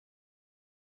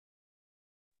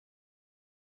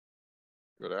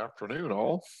Good afternoon,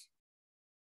 all.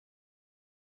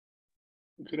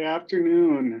 Good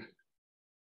afternoon.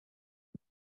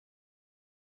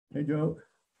 Hey, Joe.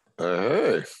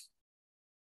 Hey.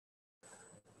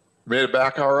 Made it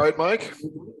back all right, Mike?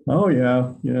 Oh,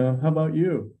 yeah. Yeah. How about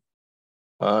you?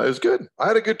 It was good. I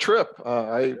had a good trip.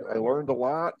 I learned a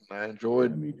lot, and I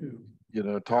enjoyed, me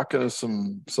too. Talking to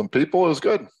some people. It was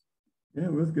good. Yeah,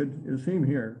 it was good. The same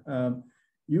here.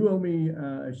 You owe me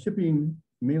a shipping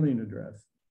mailing address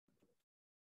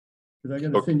because I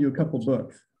got to send you a couple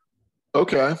books.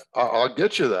 Okay, I'll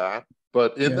get you that.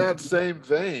 But in Yeah. that same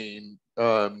vein,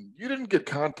 you didn't get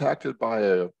contacted by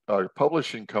a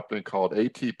publishing company called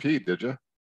ATP, did you?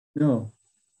 No.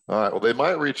 All right. Well, they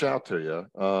might reach out to you.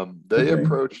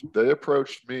 They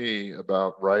approached me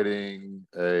about writing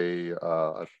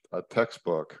a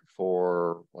textbook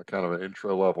for a kind of an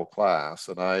intro level class,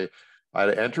 and I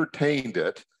entertained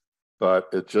it, but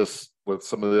it just, with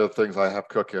some of the other things I have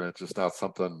cooking, it's just not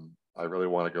something I really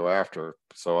want to go after.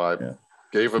 So I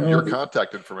gave them your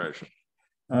contact information.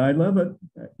 I love it.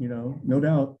 No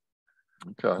doubt.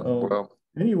 Okay. So, well,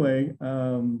 anyway,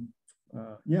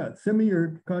 yeah, send me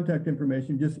your contact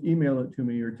information. Just email it to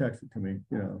me or text it to me.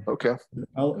 Okay.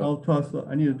 I'll toss.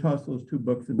 I need to toss those 2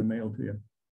 books in the mail to you.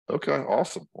 Okay.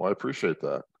 Awesome. Well, I appreciate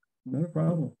that. Not a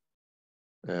problem.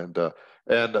 And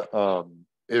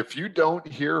if you don't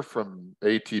hear from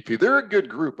ATP, they're a good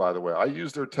group, by the way. I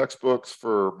use their textbooks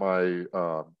for my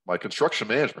my construction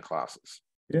management classes.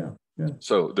 Yeah. Yeah.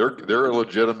 So they're a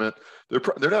legitimate.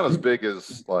 They're not as big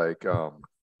as like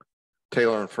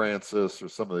Taylor and Francis or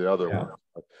some of the other ones.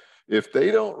 But if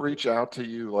they don't reach out to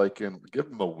you, give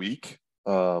them a week,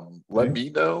 let me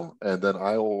know, and then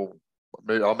I'll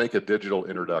make a digital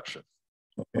introduction.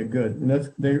 Okay, good.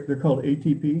 And they're called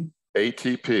ATP?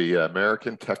 ATP, yeah,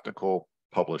 American Technical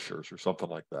Publishers or something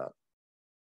like that.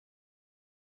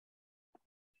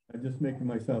 I'm just making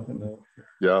myself a note.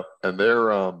 Yeah, and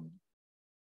they're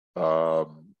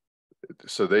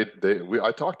so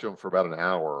I talked to them for about an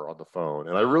hour on the phone,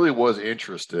 and I really was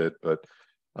interested, but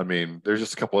I mean, there's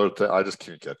just a couple other things I just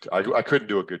can't get to. I couldn't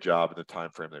do a good job in the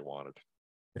time frame they wanted.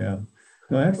 Yeah.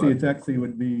 No, actually, it actually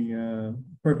would be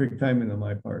perfect timing on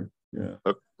my part. Yeah.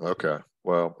 Okay.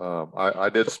 Well, I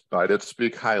did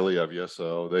speak highly of you,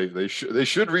 so they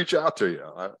should reach out to you.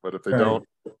 But if they don't,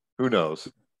 who knows?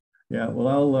 Yeah.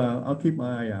 Well, I'll keep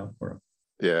my eye out for them.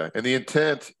 Yeah, and the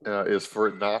intent is for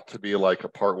it not to be like a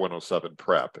Part 107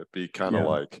 prep. It'd be kind of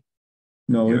like.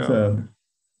 No,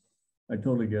 I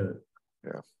totally get it.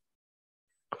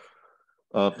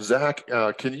 Yeah. Zach,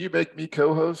 can you make me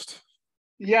co-host?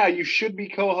 Yeah, you should be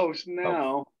co-host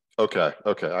now. Oh. Okay.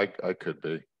 I could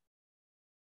be.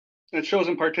 It shows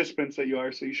in participants that you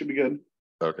are, so you should be good.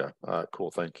 Okay. All right, cool.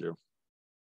 Thank you.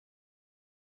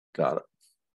 Got it.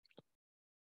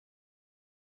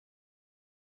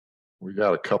 We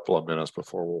got a couple of minutes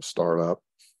before we'll start up.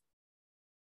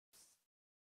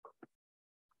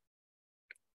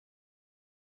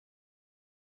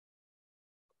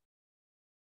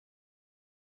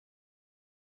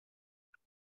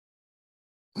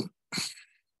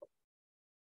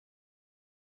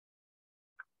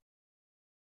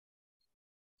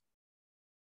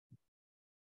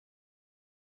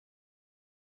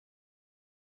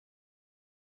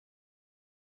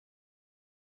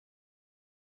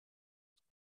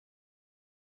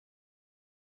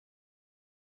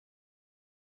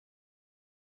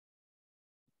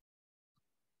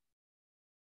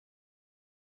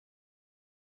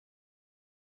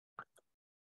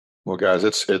 Well, guys,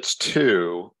 it's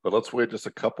 2, but let's wait just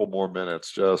a couple more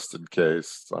minutes just in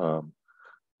case.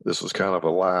 This was kind of a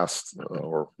last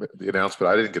or the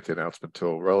announcement. I didn't get the announcement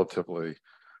until relatively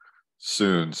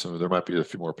soon, so there might be a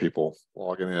few more people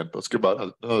logging in. But let's give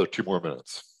about another 2 more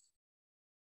minutes.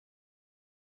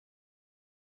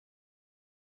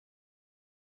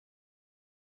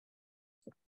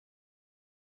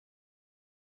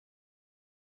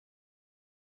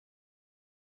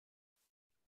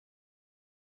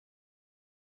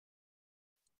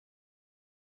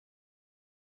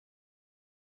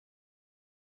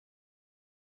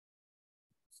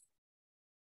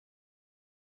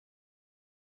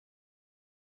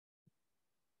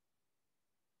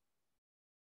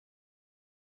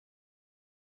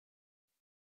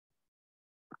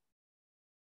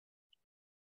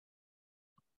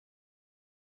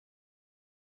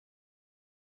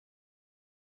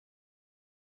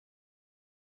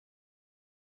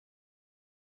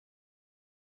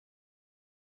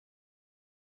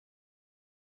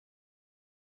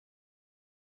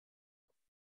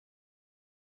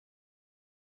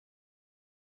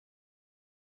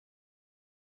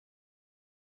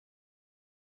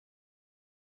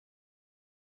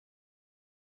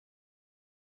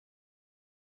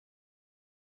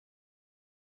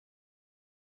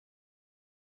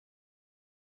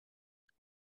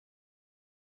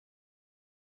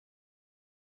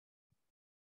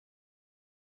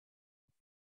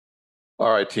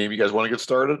 All right, team, you guys want to get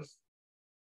started?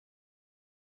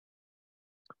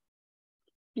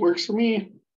 Works for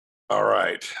me. All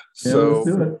right. Yeah, let's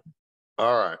do it.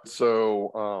 All right. So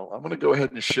I'm going to go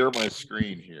ahead and share my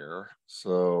screen here.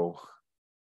 So,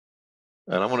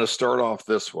 and I'm going to start off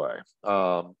this way.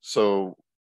 So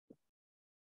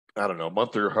I don't know, a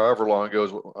month or however long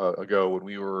ago when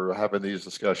we were having these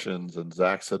discussions, and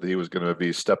Zach said that he was going to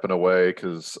be stepping away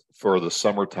because for the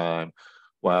summertime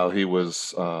while he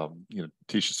was,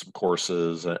 teaching some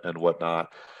courses and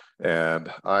whatnot.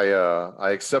 And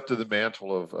I accepted the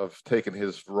mantle of taking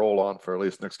his role on for at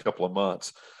least the next couple of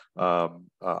months.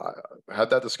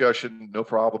 Had that discussion, no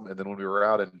problem. And then when we were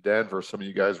out in Denver, some of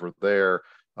you guys were there.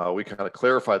 We kind of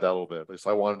clarified that a little bit. At least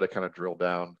I wanted to kind of drill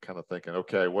down, kind of thinking,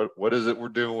 okay, what is it we're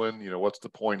doing? What's the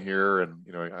point here? And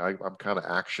I'm kind of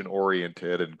action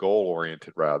oriented and goal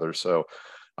oriented rather. So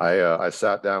I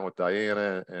sat down with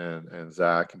Diana and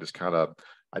Zach and just kind of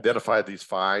identified these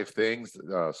 5 things.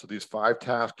 So these 5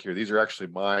 tasks here, these are actually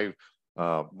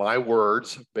my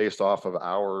words based off of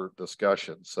our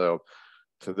discussion. So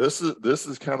this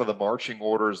is kind of the marching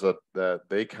orders that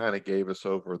they kind of gave us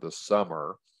over the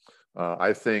summer.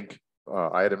 I think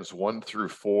items 1 through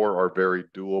 4 are very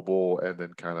doable, and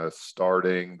then kind of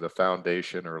starting the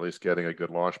foundation, or at least getting a good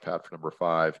launch pad for number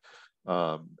 5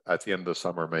 at the end of the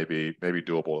summer may be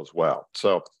doable as well.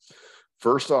 So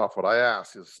first off, what I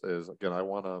ask is again, I'm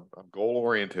goal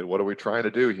oriented. What are we trying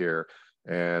to do here?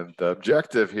 And the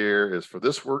objective here is for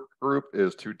this work group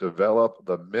is to develop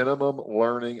the minimum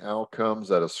learning outcomes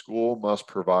that a school must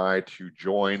provide to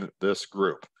join this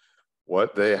group.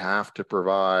 What they have to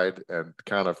provide, and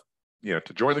kind of,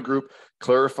 to join the group,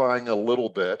 clarifying a little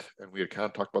bit, and we had kind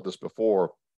of talked about this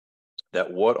before,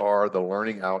 that what are the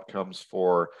learning outcomes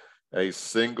for a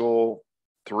single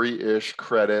 3-ish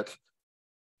credit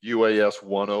UAS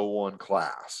 101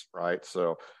 class, right?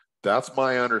 So that's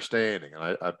my understanding.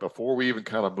 And I before we even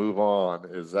kind of move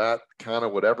on, is that kind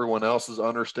of what everyone else's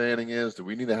understanding is? Do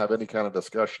we need to have any kind of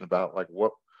discussion about like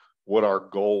what our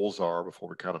goals are before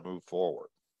we kind of move forward?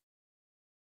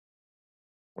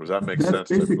 Or does that make sense?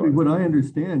 That's basically what I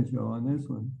understand, Joe, on this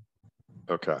one.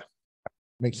 Okay.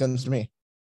 Makes sense to me.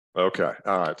 Okay.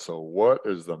 All right. So what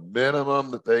is the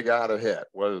minimum that they got to hit?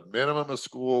 What is the minimum a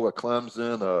school, a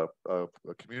Clemson, a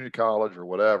community college or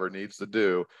whatever needs to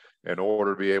do in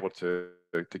order to be able to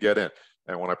get in?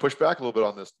 And when I push back a little bit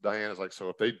on this, Diana's like, so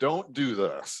if they don't do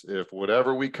this, if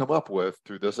whatever we come up with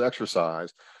through this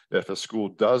exercise, if a school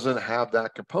doesn't have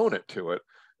that component to it,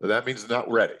 that means they're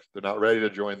not ready. They're not ready to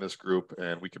join this group,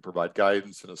 and we can provide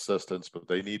guidance and assistance, but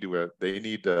they need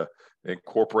to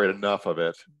incorporate enough of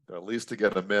it, at least to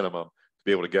get a minimum, to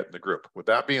be able to get in the group. With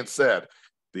that being said,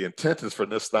 the intent is for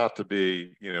this not to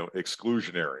be,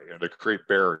 exclusionary and to create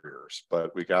barriers,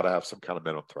 but we got to have some kind of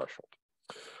minimum threshold.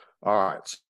 All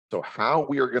right. So how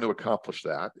we are going to accomplish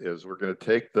that is we're going to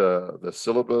take the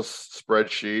syllabus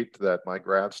spreadsheet that my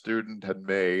grad student had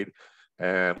made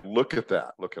and look at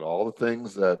that. Look at all the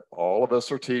things that all of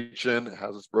us are teaching,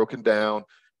 has us broken down,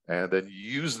 and then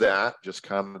use that just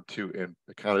kind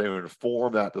of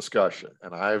inform that discussion.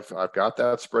 And I've got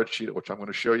that spreadsheet, which I'm going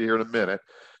to show you here in a minute.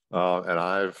 And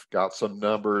I've got some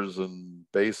numbers and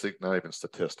basic, not even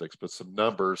statistics, but some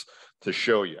numbers to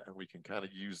show you. And we can kind of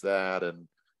use that and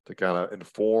to kind of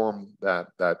inform that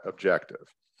objective.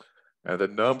 And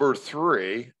then number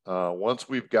 3, once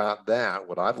we've got that,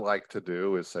 what I'd like to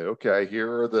do is say, okay,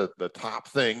 here are the top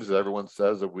things that everyone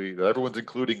says that everyone's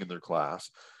including in their class.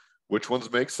 Which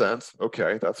ones make sense?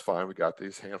 Okay, that's fine. We got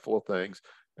these handful of things.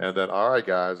 And then, all right,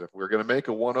 guys, if we're going to make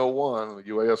a 101,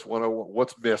 UAS 101,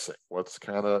 what's missing?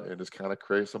 And just kind of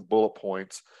create some bullet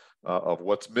points of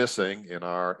what's missing in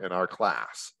our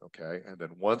class. Okay. And then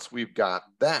once we've got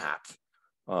that,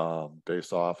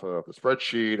 based off of the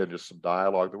spreadsheet and just some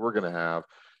dialogue that we're going to have,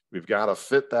 we've got to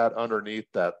fit that underneath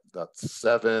that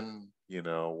 7,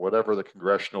 whatever the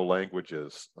congressional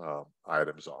languages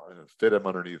items are, and fit them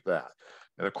underneath that.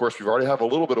 And of course, we've already have a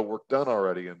little bit of work done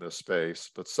already in this space,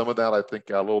 but some of that I think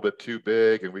got a little bit too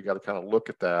big, and we got to kind of look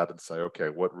at that and say, okay,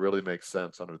 what really makes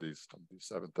sense under these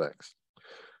 7 things?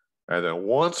 And then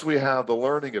once we have the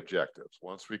learning objectives,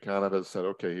 once we kind of have said,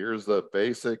 okay, here's the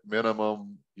basic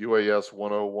minimum UAS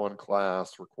 101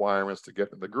 class requirements to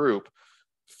get in the group,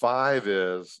 5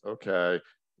 is, okay,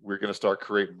 we're going to start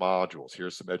creating modules.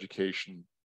 Here's some education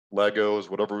Legos,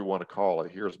 whatever we want to call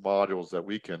it. Here's modules that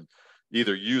we can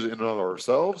either use in and of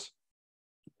ourselves,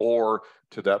 or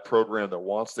to that program that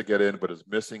wants to get in but is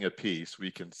missing a piece, we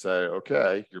can say,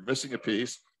 okay, you're missing a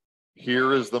piece.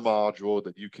 Here is the module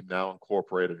that you can now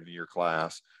incorporate it into your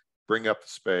class, bring up the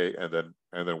space, and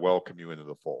then welcome you into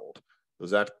the fold. Does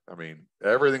that, I mean,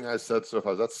 everything I said so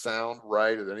far, does that sound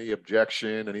right? Is any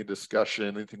objection, any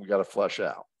discussion, anything we got to flesh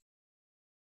out?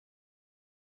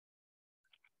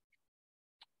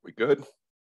 We good?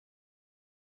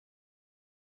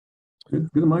 Good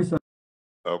on my side.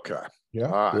 Okay. Yeah,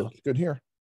 All right. looks good here.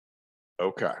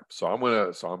 Okay. So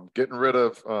I'm getting rid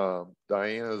of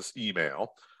Diana's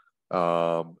email.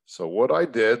 So what I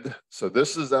did, so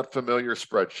this is that familiar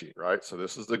spreadsheet, right? So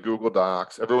this is the Google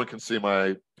Docs. Everyone can see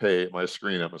my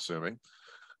screen, I'm assuming.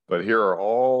 But here are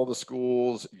all the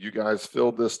schools. You guys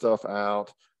filled this stuff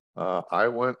out. I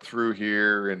went through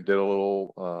here and did a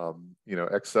little,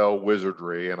 Excel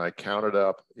wizardry, and I counted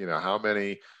up,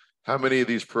 how many of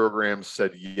these programs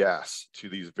said yes to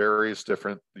these various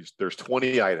different. There's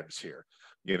 20 items here.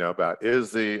 About is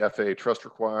the FAA trust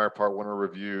required, part 1 are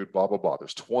reviewed, blah blah blah.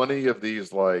 There's 20 of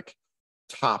these like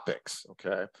topics,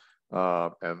 okay.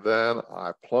 And then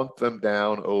I plunked them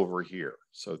down over here.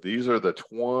 So these are the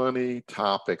 20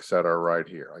 topics that are right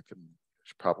here. I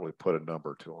should probably put a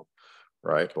number to them,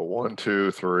 right? But 1,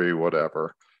 2, 3,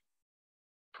 whatever.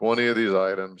 20 of these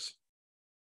items.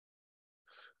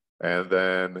 And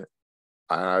then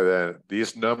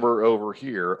this number over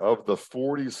here of the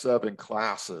 47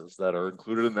 classes that are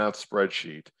included in that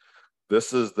spreadsheet,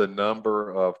 this is the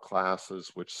number of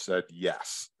classes which said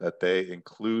yes, that they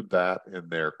include that in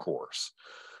their course.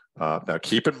 Now,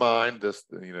 keep in mind this,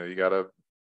 you got to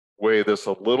weigh this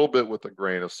a little bit with a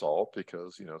grain of salt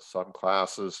because, some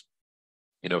classes,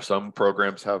 some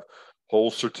programs have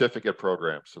whole certificate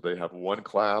programs. So they have one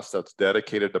class that's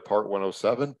dedicated to Part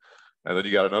 107, and then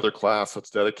you got another class that's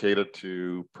dedicated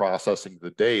to processing the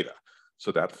data.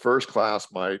 So that first class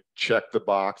might check the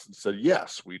box and say,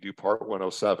 yes, we do Part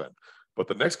 107. But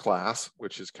the next class,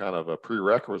 which is kind of a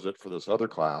prerequisite for this other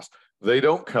class, they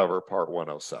don't cover Part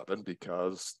 107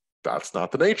 because that's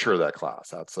not the nature of that class.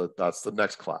 That's the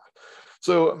next class.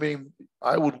 So, I mean,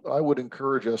 I would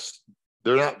encourage us,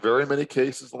 there are not very many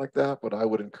cases like that, but I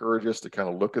would encourage us to kind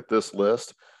of look at this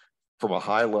list from a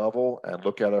high level and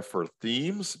look at it for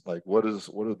themes, like what are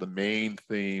the main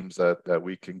themes that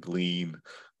we can glean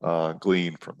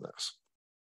from this.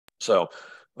 So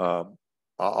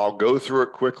I'll go through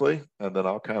it quickly, and then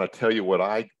I'll kind of tell you what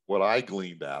I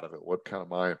gleaned out of it, what kind of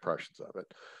my impressions of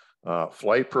it.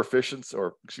 Flight proficiency,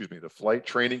 the flight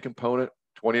training component,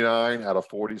 29 out of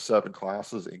 47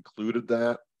 classes included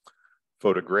that.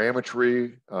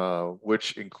 Photogrammetry,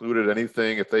 which included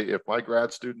anything, if my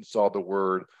grad students saw the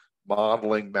word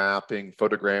modeling, mapping,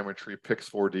 photogrammetry,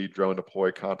 Pix4D, drone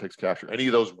deploy, context capture, any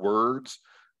of those words,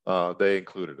 they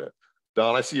included it.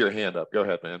 Don, I see your hand up. Go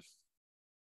ahead, man.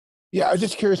 Yeah, I was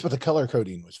just curious what the color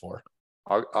coding was for.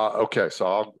 Okay,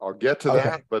 so I'll get to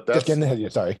that, but that's just getting ahead of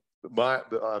you. Sorry. But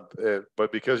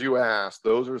because you asked,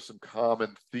 those are some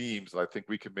common themes that I think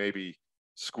we can maybe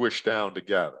squish down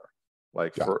together.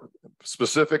 Like for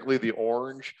specifically the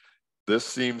orange, this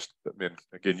seems, I mean,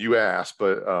 again, you asked,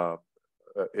 but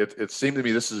it seemed to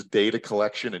me this is data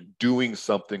collection and doing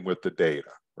something with the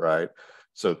data, right?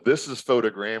 So this is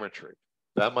photogrammetry.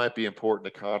 That might be important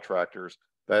to contractors.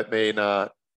 That may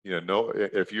not,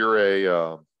 if you're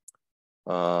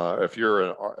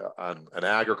an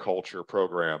agriculture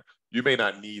program, you may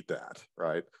not need that,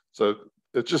 right? So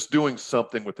it's just doing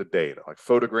something with the data, like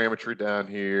photogrammetry down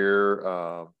here,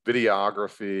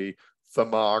 videography,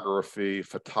 thermography,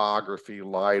 photography,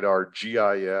 LiDAR,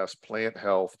 GIS, plant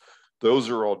health. Those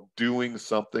are all doing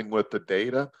something with the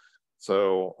data.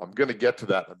 So I'm going to get to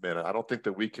that in a minute. I don't think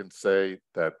that we can say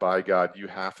that, by God, you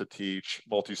have to teach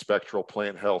multispectral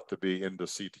plant health to be in the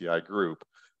CTI group.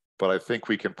 But I think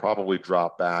we can probably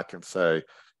drop back and say,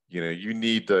 you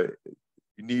need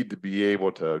to be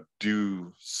able to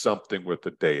do something with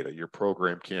the data. Your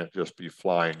program can't just be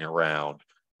flying around.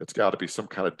 It's got to be some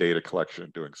kind of data collection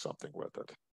and doing something with it.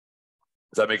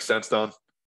 Does that make sense, Don?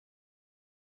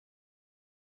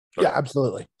 Okay. Yeah,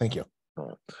 absolutely. Thank you. All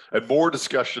right. And more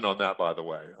discussion on that, by the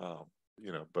way.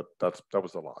 But that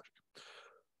was the logic.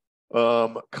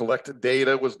 Collected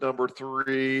data was number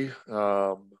 3.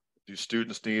 Do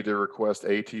students need to request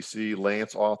ATC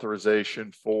Lance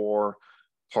authorization for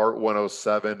Part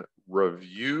 107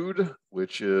 reviewed,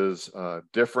 which is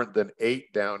different than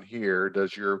 8 down here?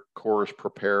 Does your course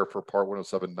prepare for Part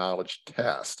 107 knowledge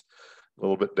test? A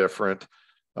little bit different.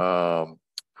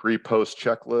 Pre-post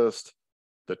checklist,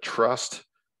 the trust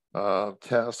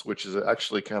test, which is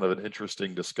actually kind of an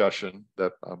interesting discussion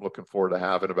that I'm looking forward to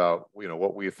having about,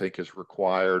 what we think is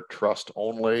required, trust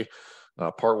only.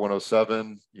 Part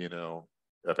 107,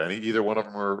 if either one of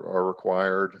them are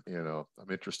required,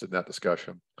 I'm interested in that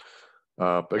discussion.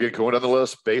 But again, going down the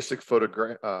list, basic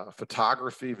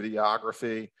photography,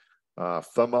 videography,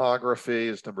 Thermography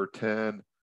is number 10.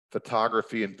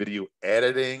 Photography and video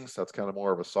editing, so that's kind of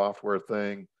more of a software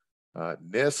thing.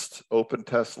 NIST, open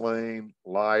test lane,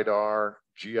 LiDAR,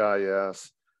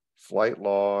 GIS, flight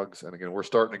logs, and again, we're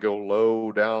starting to go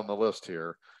low down the list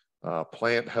here.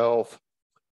 Plant health,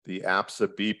 the APSA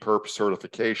BPERP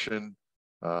certification,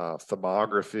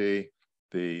 thermography,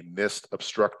 the NIST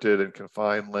obstructed and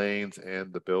confined lanes,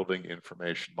 and the building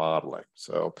information modeling.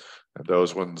 So, and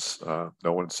those ones,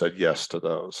 no one said yes to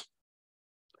those.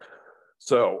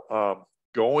 So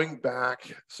going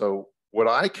back, so what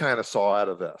I kind of saw out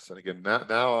of this, and again,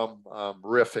 now I'm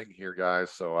riffing here,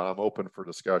 guys, so I'm open for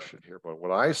discussion here, but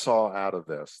what I saw out of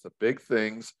this, the big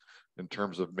things in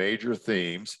terms of major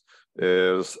themes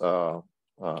is a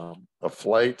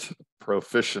flight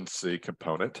proficiency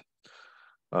component,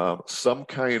 some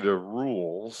kind of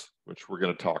rules, which we're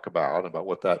going to talk about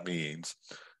what that means,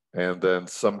 and then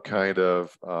some kind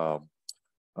of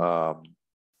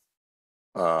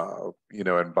you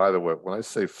know, and by the way, when I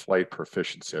say flight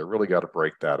proficiency, I really got to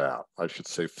break that out. I should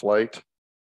say flight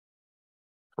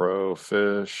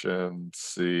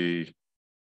proficiency,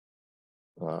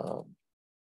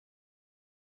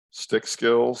 stick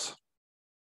skills,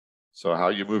 so how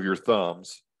you move your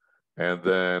thumbs, and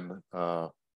then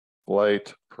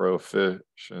flight proficiency.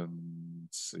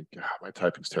 God, my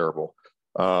typing's terrible.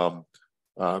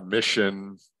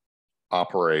 Mission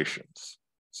operations.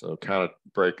 So kind of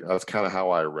that's kind of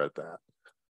how I read that.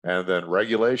 And then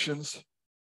regulations.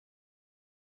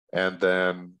 And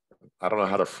then, I don't know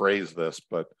how to phrase this,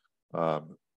 but,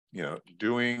 you know,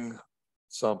 doing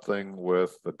something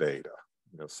with the data,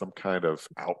 you know, some kind of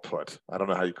output. I don't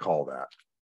know how you call that.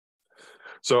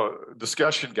 So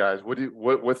discussion, guys,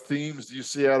 what themes do you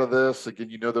see out of this? Again,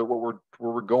 you know that what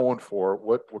we're going for.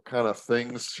 What kind of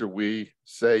things should we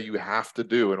say you have to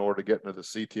do in order to get into the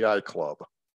CTI club?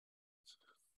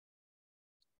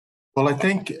 Well, I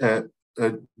think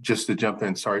just to jump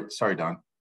in, sorry, Don.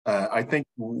 I think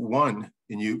one,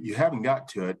 and you haven't got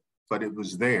to it, but it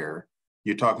was there.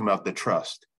 You're talking about the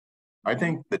trust. I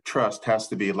think the trust has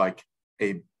to be like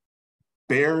a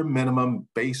bare minimum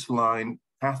baseline.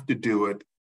 Have to do it.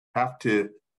 Have to,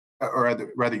 or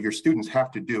rather, your students have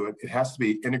to do it. It has to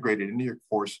be integrated into your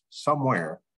course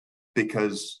somewhere,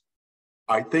 because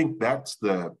I think that's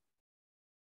like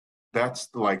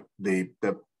the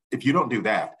if you don't do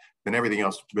that, then everything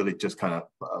else really just kind of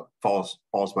falls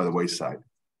by the wayside.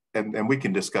 And we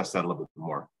can discuss that a little bit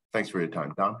more. Thanks for your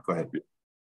time. Don, go ahead.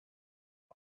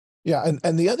 Yeah,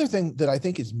 and the other thing that I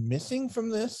think is missing from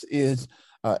this is,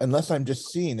 unless I'm just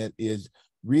seeing it, is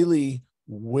really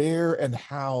where and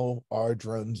how are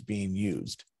drones being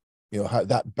used? You know, how,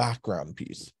 that background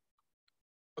piece.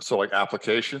 So like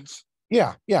applications?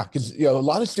 Yeah, because you know, a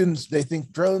lot of students, they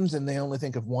think drones and they only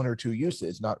think of one or two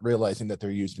uses, not realizing that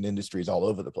they're used in industries all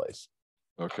over the place.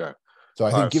 Okay. So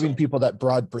I think giving people that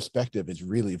broad perspective is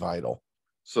really vital.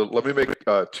 So let me make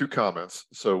two comments.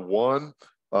 So one,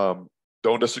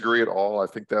 don't disagree at all. I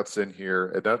think that's in here,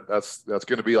 and that's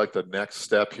going to be like the next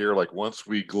step here. Like once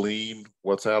we glean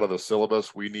what's out of the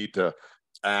syllabus, we need to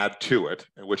add to it,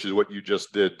 and which is what you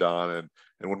just did, Don. And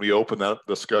when we open that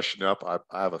discussion up, I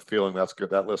have a feeling that's good.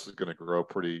 That list is going to grow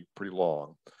pretty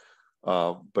long.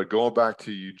 But going back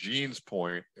to Eugene's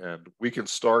point, and we can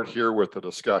start here with the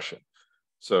discussion.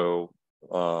 So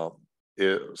I'll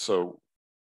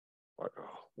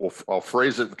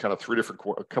phrase it in kind of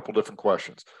a couple different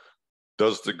questions.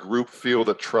 Does the group feel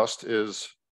that trust is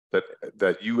that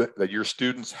your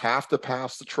students have to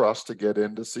pass the trust to get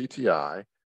into CTI?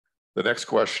 The next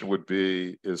question would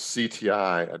be, is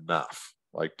CTI enough?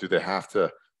 Like, do they have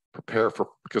to prepare for,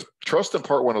 because trust and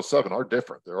Part 107 are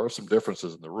different. There are some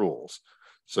differences in the rules.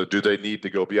 So do they need to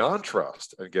go beyond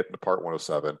trust and get into Part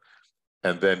 107?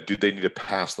 And then do they need to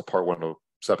pass the Part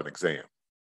 107 exam,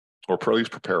 or at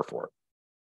least prepare for it?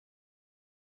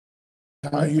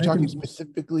 Are you talking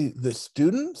specifically the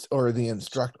students or the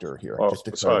instructor here? Just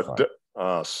to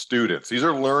clarify. Students. These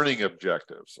are learning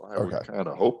objectives. I would kind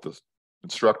of hope the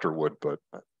instructor would, but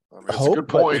I mean, it's a good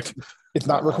point. It's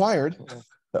not required.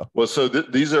 So. Well, so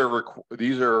these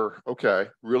are okay.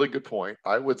 Really good point.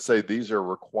 I would say these are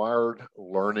required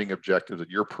learning objectives that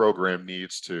your program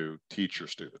needs to teach your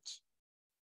students.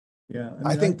 Yeah,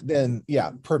 I think then,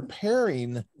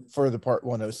 preparing for the Part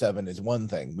 107 is one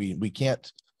thing. We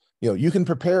can't, you know, you can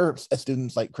prepare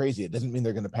students like crazy. It doesn't mean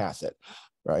they're going to pass it,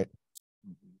 right?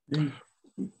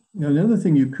 Now, another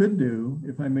thing you could do,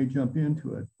 if I may jump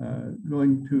into it,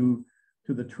 going to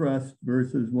the trust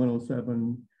versus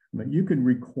 107, you could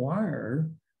require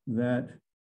that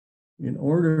in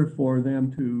order for them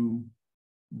to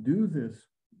do this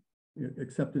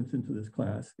acceptance into this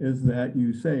class, is that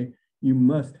you say you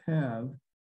must have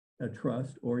a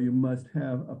trust or you must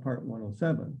have a Part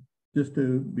 107 just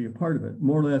to be a part of it.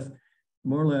 More or less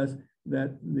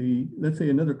that let's say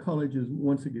another college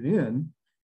wants to get in,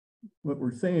 what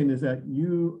we're saying is that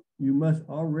you must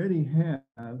already have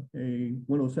a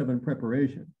 107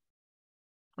 preparation.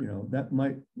 That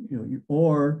might,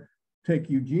 or take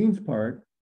Eugene's part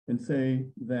and say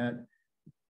that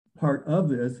part of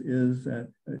this is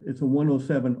that it's a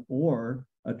 107 or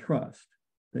a trust,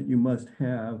 that you must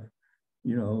have,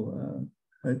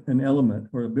 an element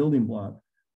or a building block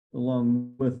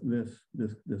along with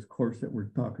this course that we're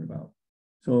talking about.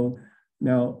 So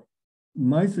now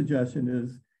my suggestion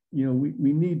is,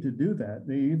 we need to do that.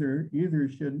 They either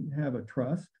should have a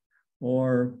trust,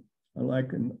 or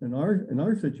like in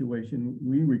our situation,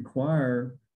 we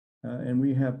require and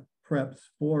we have preps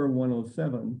for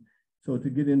 107. So to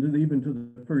get into even to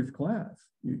the first class,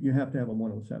 you have to have a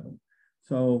 107.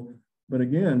 So, but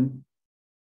again,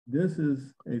 this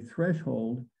is a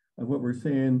threshold of what we're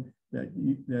saying,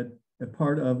 that a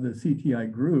part of the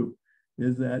CTI group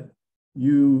is that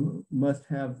you must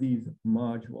have these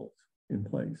modules in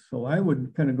place. So I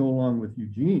would kind of go along with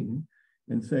Eugene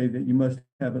and say that you must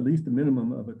have at least a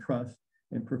minimum of a trust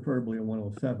and preferably a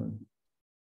 107.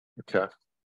 Okay.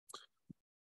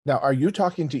 Now, are you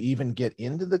talking to even get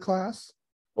into the class,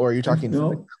 or are you talking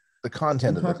to the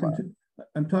content of the class?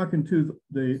 I'm talking to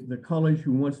the college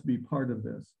who wants to be part of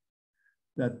this,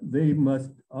 that they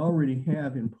must already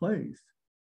have in place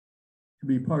to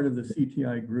be part of the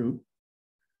CTI group,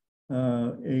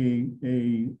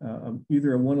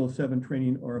 either a 107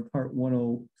 training or a Part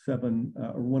 107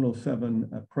 or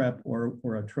 107 prep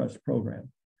or a trust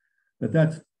program. But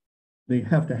they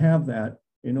have to have that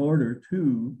in order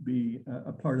to be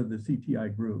a part of the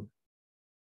CTI group.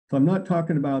 So I'm not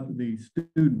talking about the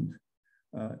student,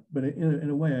 but in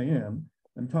a way I am.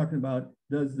 I'm talking about,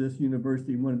 does this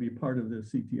university want to be part of the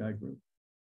CTI group?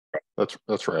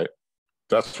 That's right.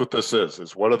 That's what this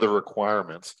is what are the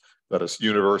requirements that a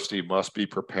university must be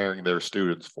preparing their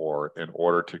students for in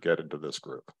order to get into this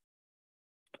group.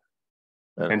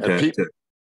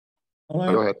 All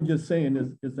I'm just saying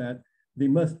is that they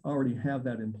must already have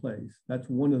that in place. That's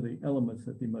one of the elements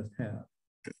that they must have.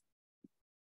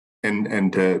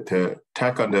 And to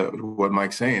tack on to what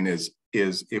Mike's saying is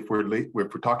if we're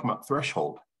talking about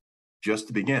threshold, just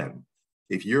to begin,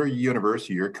 if you're a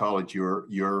university, your college,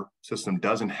 your system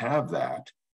doesn't have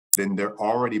that, then they're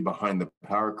already behind the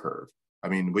power curve. I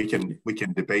mean, we can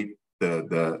debate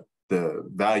the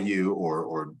value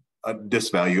or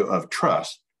disvalue of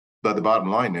trust, but the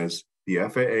bottom line is the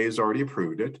FAA has already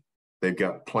approved it. They've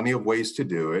got plenty of ways to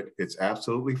do it. It's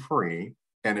absolutely free,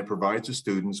 and it provides the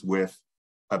students with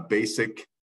a basic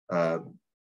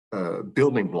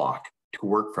building block to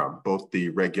work from, both the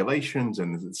regulations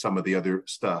and some of the other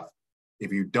stuff.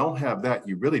 If you don't have that,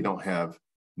 you really don't have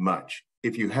much.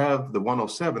 If you have the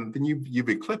 107, then you've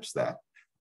eclipsed that.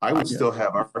 I would still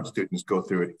have our students go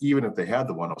through it, even if they had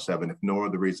the 107, if no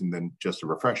other reason than just a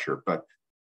refresher. But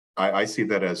I see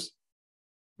that as,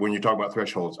 when you talk about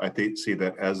thresholds, I see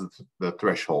that as the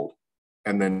threshold.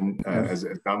 And then as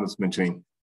Don was mentioning,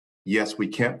 yes, we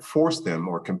can't force them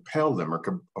or compel them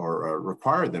or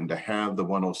require them to have the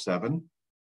 107,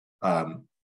 the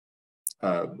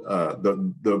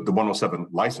 107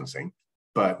 licensing.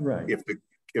 But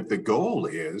if the goal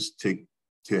is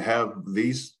to have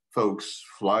these folks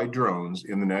fly drones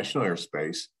in the national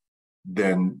airspace,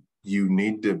 then you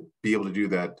need to be able to do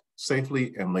that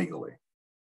safely and legally.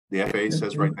 The FAA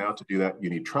says right now to do that, you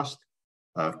need trust.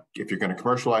 If you're going to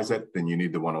commercialize it, then you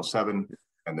need the 107,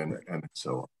 and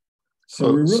so on.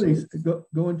 So we're really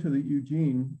going to the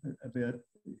Eugene a bit,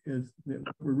 is that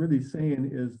what we're really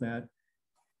saying is that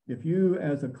if you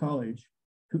as a college,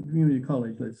 community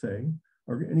college, let's say,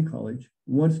 or any college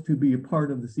wants to be a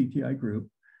part of the CTI group,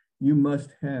 you must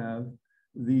have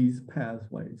these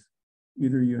pathways.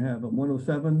 Either you have a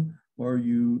 107 or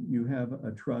you have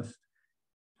a trust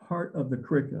part of the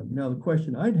curriculum. Now, the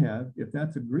question I'd have, if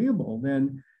that's agreeable,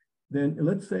 then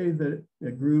let's say that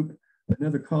a group,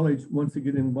 another college wants to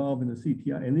get involved in the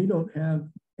CTI and they don't have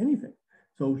anything.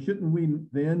 So shouldn't we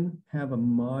then have a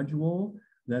module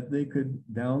that they could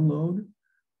download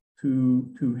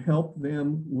to help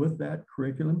them with that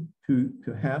curriculum, to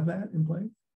have that in place?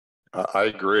 I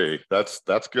agree. That's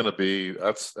going to be,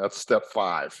 that's step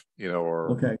 5,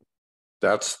 or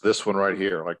that's this one right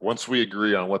here. Like, once we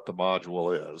agree on what the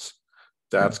module is,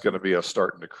 that's going to be us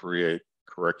starting to create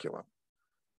curriculum.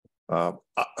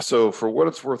 So for what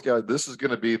it's worth, guys, this is going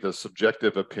to be the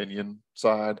subjective opinion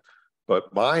side,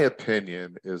 but my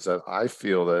opinion is that I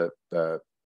feel that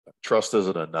trust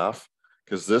isn't enough,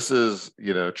 because this is,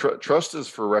 you know, trust is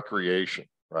for recreation,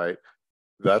 right?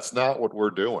 That's not what we're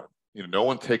doing. You know, no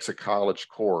one takes a college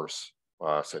course.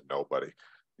 Well, I said nobody.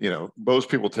 You know, most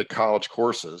people take college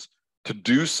courses to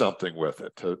do something with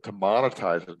it, to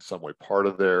monetize it in some way, part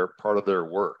of their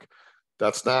work.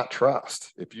 That's not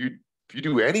trust. If you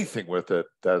do anything with it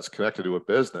that's connected to a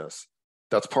business,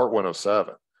 that's Part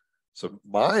 107. So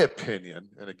my opinion,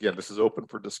 and again, this is open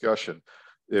for discussion,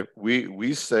 if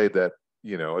we say that,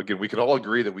 you know, again, we can all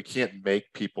agree that we can't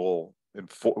make people,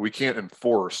 we can't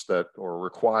enforce that or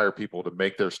require people to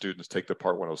make their students take the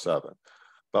Part 107.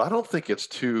 But I don't think it's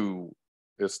too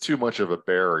much of a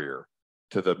barrier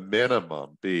to the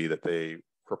minimum be that they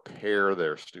prepare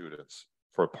their students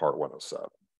for Part 107.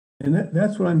 And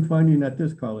that's what I'm finding at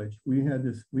this college. We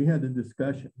had a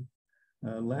discussion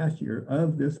last year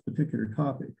of this particular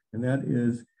topic, and that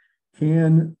is,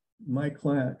 can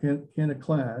a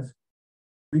class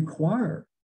require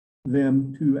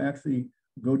them to actually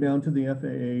go down to the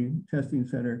FAA testing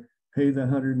center, pay the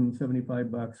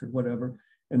 $175 or whatever?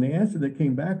 And the answer that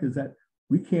came back is that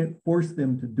we can't force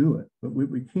them to do it. But what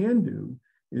we can do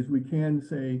is we can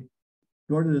say,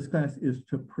 go to this class is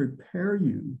to prepare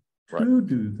you to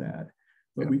do that,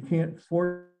 but we can't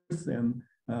force them,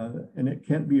 and it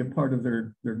can't be a part of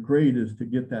their grade is to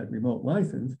get that remote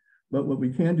license. But what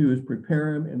we can do is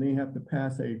prepare them, and they have to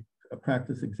pass a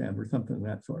practice exam or something of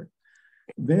that sort.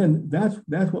 Then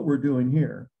that's what we're doing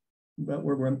here. But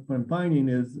what I'm finding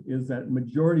is that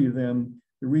majority of them,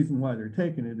 the reason why they're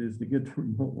taking it is to get the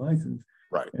remote license,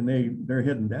 right? And they're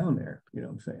heading down there. You know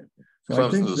what I'm saying? So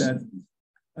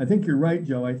I think you're right,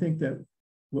 Joe. I think that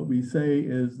what we say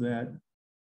is that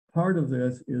part of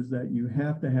this is that you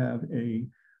have to have a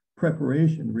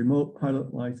preparation, remote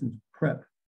pilot license prep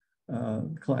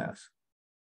class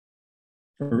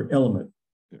or element.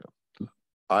 Yeah,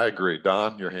 I agree.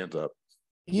 Don, your hand's up.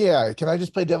 Yeah, can I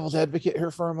just play devil's advocate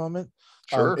here for a moment?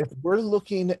 Sure. If we're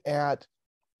looking at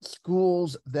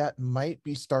schools that might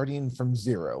be starting from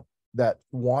zero, that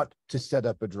want to set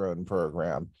up a drone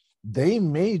program, they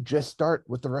may just start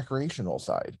with the recreational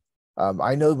side.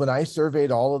 I know when I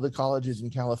surveyed all of the colleges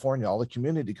in California, all the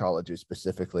community colleges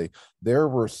specifically, there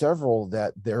were several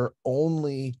that their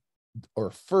only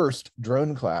or first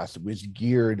drone class was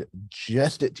geared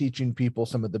just at teaching people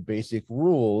some of the basic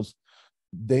rules.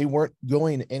 They weren't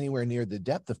going anywhere near the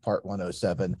depth of Part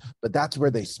 107, but that's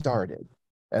where they started.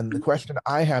 And the question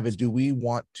I have is, do we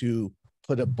want to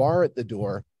put a bar at the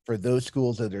door for those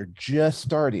schools that are just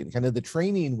starting? Kind of the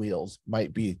training wheels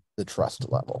might be the trust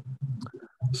level.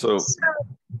 So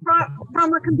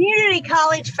from a community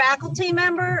college faculty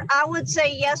member, I would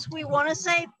say, yes, we want to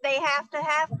say they have to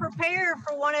have prepared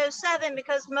for 107,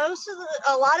 because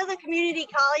a lot of the community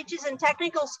colleges and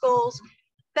technical schools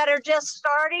that are just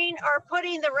starting are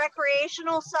putting the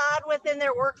recreational side within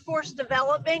their workforce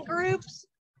development groups,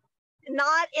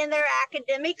 not in their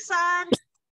academic side.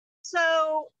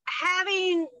 So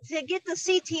having to get the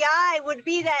CTI would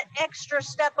be that extra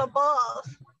step above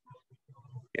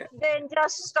than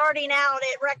just starting out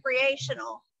at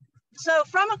recreational. So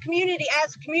from a community,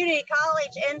 as a community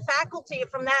college and faculty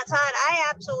from that side, I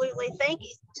absolutely think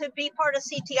to be part of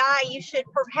CTI, you should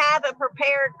have a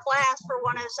prepared class for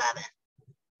 107.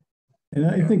 And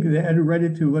I think to add right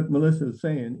into what Melissa is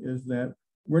saying is that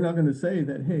we're not going to say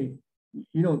that, hey,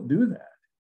 you don't do that.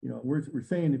 You know, we're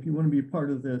saying if you want to be a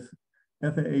part of this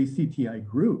FAA CTI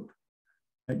group,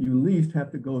 that you at least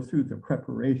have to go through the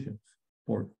preparations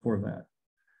for that.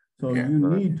 So you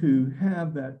need to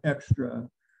have that extra,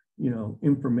 you know,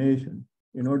 information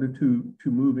in order to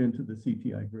move into the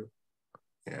CTI group.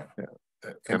 Yeah.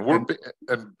 And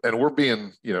we're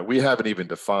being, you know, we haven't even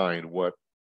defined what,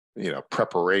 you know,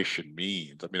 preparation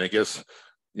means. I mean, I guess,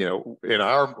 you know,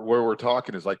 where we're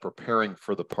talking is like preparing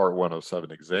for the Part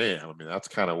 107 exam. I mean, that's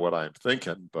kind of what I'm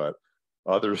thinking, but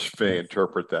others may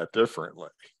interpret that differently.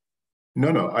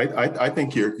 No, I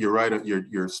think you're right.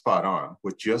 You're spot on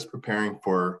with just preparing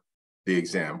for the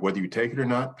exam, whether you take it or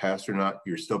not, pass or not,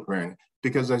 you're still preparing.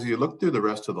 Because as you look through the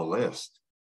rest of the list,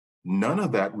 none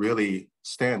of that really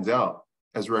stands out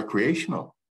as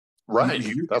recreational. Right.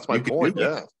 That's my point.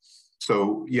 Yeah.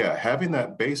 So yeah, having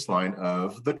that baseline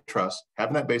of the trust,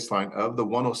 having that baseline of the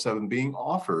 107 being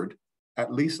offered,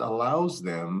 at least allows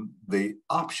them the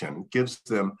option, gives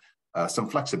them some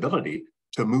flexibility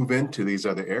to move into these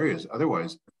other areas.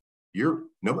 Otherwise,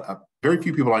 very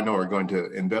few people I know are going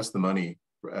to invest the money,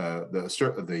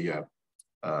 the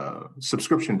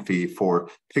subscription fee for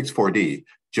Pix 4D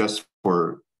just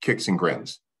for kicks and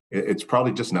grins. It's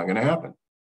probably just not going to happen.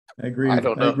 I agree. I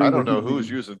don't know who's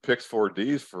using Pix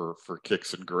 4Ds for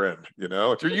kicks and grin. You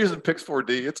know, if you're using Pix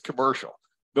 4D, it's commercial.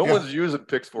 No Yeah. one's using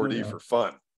Pix4D Yeah. for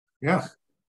fun. Yeah.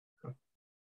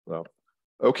 Well,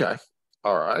 okay.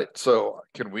 All right. So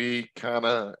can we kind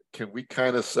of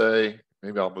say,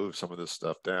 maybe I'll move some of this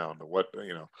stuff down to what,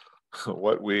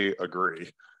 what we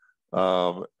agree.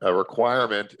 A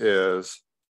requirement is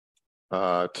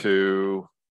to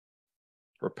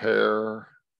prepare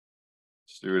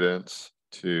students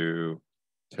to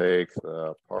take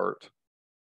the Part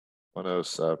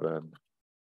 107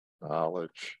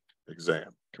 knowledge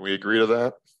exam. Can we agree to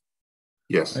that?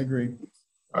 Yes, I agree.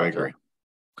 I agree.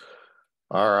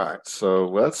 All right, so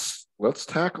let's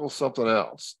tackle something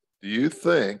else. Do you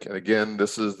think, and again,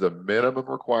 this is the minimum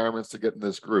requirements to get in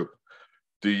this group,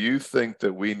 do you think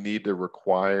that we need to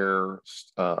require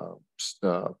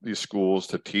these schools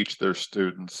to teach their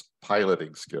students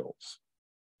piloting skills?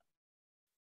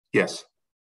 Yes,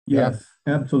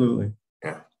 absolutely.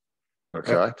 Yeah.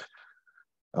 Okay.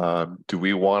 Do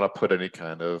we want to put any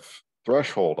kind of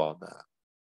threshold on that?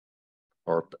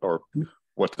 Or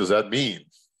what does that mean?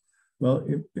 Well,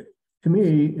 to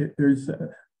me,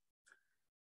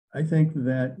 I think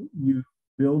that you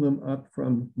build them up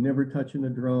from never touching a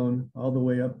drone all the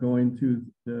way up going to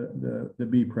the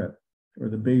B prep or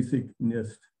the basic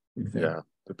NIST exam. Yeah,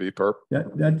 the B perp.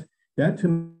 That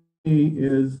to me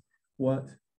is what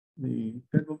the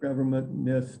federal government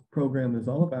NIST program is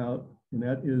all about, and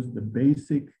that is the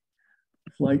basic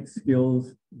flight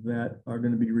skills that are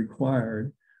going to be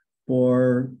required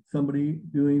for somebody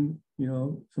doing,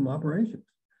 some operations.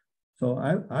 So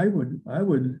I would,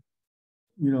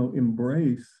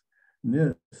 embrace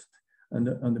NIST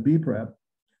on the B prep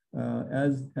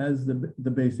as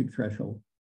the basic threshold,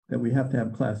 that we have to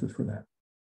have classes for that.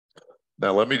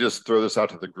 Now, let me just throw this out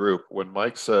to the group. When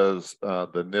Mike says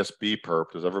the NIST B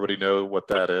perp, does everybody know what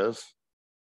that is?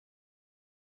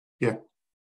 Yeah.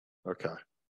 Okay.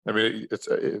 I mean, it's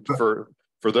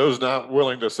for those not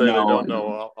willing to say they don't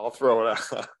know, I'll throw it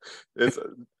out.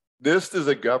 NIST is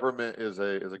a government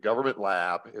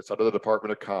lab. It's under the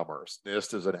Department of Commerce.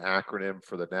 NIST is an acronym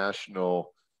for the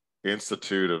National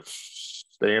Institute of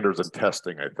Standards and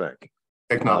Testing, I think.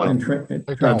 Technology.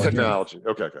 Technology.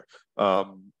 Okay.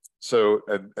 So,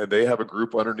 and they have a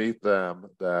group underneath them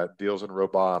that deals in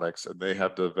robotics, and they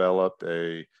have developed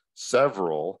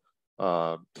several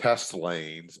test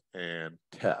lanes and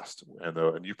test.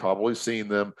 And you've probably seen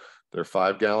them. They're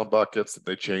 5-gallon buckets.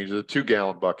 They changed to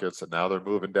 2-gallon buckets, and now they're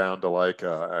moving down to like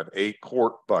an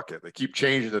 8-quart bucket. They keep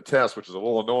changing the test, which is a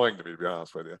little annoying to me, to be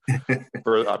honest with you.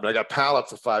 I got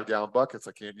pallets of 5-gallon buckets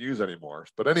I can't use anymore.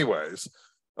 But anyways,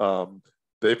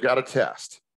 they've got a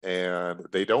test, and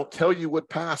they don't tell you what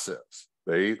pass is.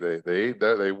 They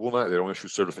will not. They don't issue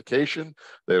certification.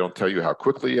 They don't tell you how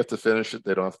quickly you have to finish it.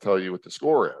 They don't have to tell you what the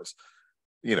score is.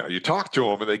 You talk to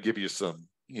them and they give you some,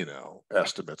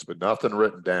 estimates, but nothing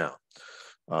written down.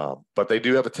 But they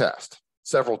do have a test,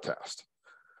 several tests.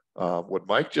 What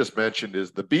Mike just mentioned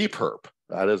is the BPERP.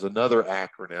 That is another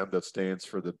acronym that stands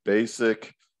for the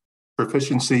Basic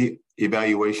Proficiency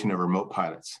Evaluation of Remote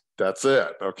Pilots. That's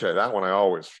it. Okay, that one I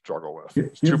always struggle with.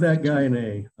 Give that guy an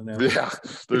A on that. Yeah,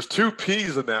 there's 2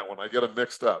 P's in that one. I get them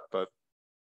mixed up, but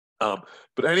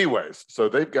anyways, so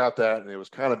they've got that, and it was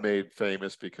kind of made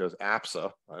famous because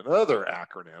APSA, another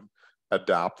acronym,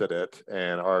 adopted it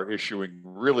and are issuing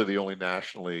really the only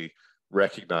nationally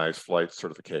recognized flight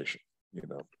certification.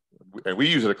 And we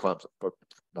use it at Clemson, but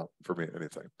not for me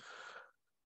anything.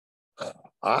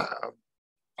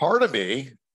 Part of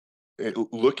me,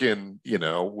 looking,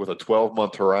 with a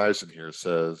 12-month horizon here,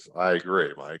 says, I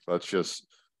agree, Mike. Let's just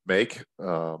make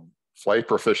flight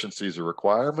proficiency as a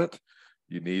requirement.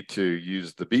 You need to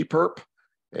use the BPERP,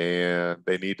 and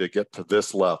they need to get to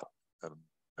this level.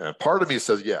 And part of me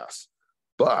says yes,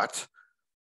 but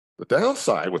the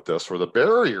downside with this, or the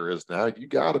barrier, is now you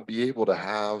got to be able to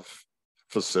have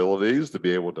facilities to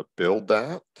be able to build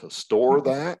that, to store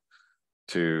that,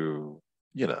 to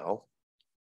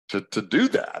do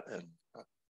that.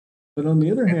 But on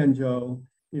the other hand, Joe,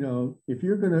 if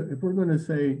we're gonna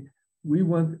say we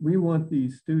want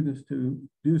these students to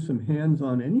do some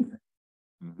hands-on anything,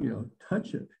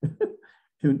 touch it,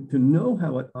 to know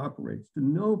how it operates, to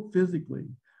know physically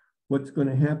what's going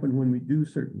to happen when we do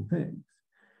certain things,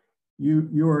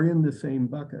 you are in the same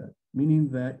bucket, meaning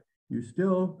that you're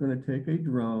still going to take a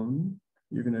drone,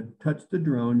 you're going to touch the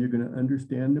drone, you're going to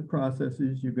understand the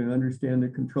processes, you're going to understand the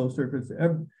control circuits,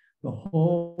 the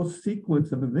whole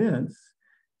sequence of events,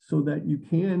 so that you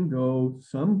can go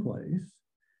someplace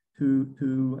to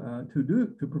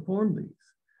perform these.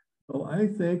 So I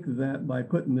think that by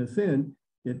putting this in,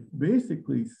 it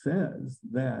basically says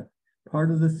that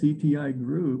part of the CTI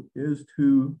group is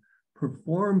to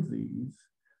perform these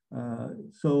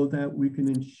so that we can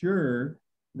ensure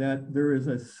that there is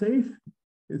a safe,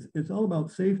 it's all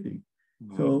about safety.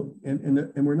 So,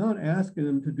 and we're not asking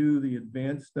them to do the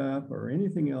advanced stuff or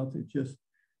anything else. It's just,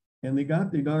 and they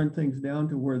got the darn things down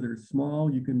to where they're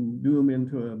small. You can do them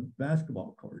into a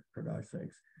basketball court, for God's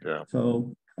sakes. Yeah.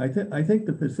 So I think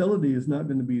the facility is not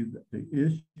going to be the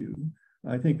issue.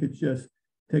 I think it's just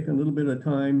taking a little bit of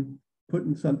time,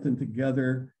 putting something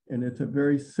together, and it's a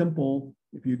very simple,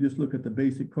 if you just look at the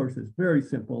basic course, it's very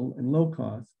simple and low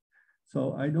cost.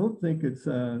 So I don't think it's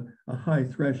a high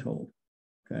threshold,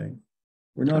 okay?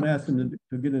 We're not asking them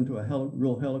to get into a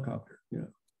real helicopter, you know.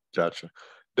 Gotcha.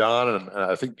 Don, and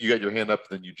I think you got your hand up,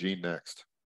 then Eugene next.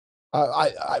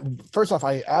 First off,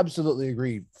 I absolutely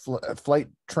agree. Flight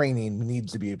training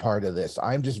needs to be a part of this.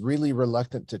 I'm just really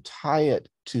reluctant to tie it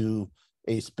to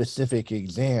a specific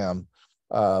exam,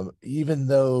 even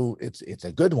though it's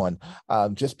a good one,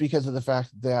 just because of the fact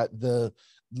that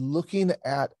looking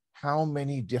at how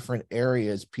many different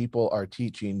areas people are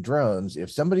teaching drones.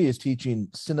 If somebody is teaching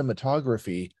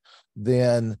cinematography,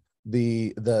 then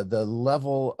the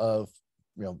level of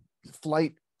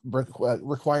flight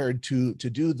required to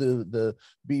do the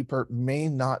BPERP may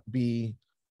not be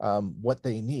what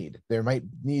they need. They might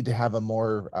need to have a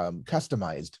more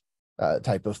customized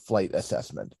type of flight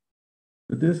assessment.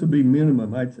 But this would be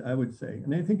minimum, I would say.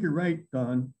 And I think you're right,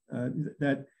 Don,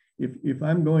 that if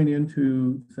I'm going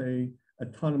into, say,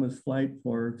 autonomous flight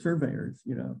for surveyors,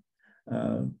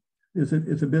 it's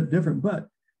a bit different. But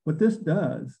what this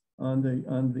does on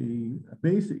the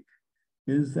basic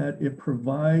is that it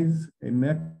provides a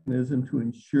mechanism to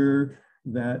ensure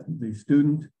that the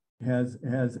student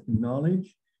has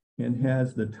knowledge and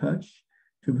has the touch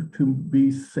to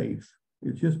be safe.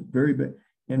 It's just very big.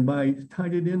 And by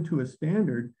tying it into a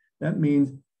standard, that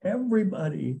means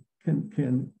everybody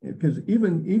can, because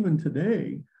even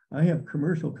today, I have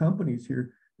commercial companies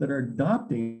here that are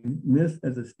adopting this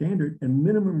as a standard and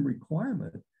minimum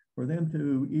requirement for them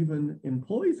to even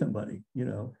employ somebody,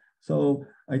 So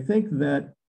I think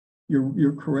that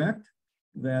you're correct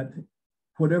that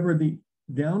whatever the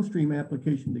downstream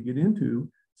application to get into,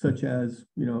 such as,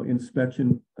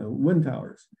 inspection wind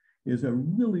towers, is a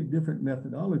really different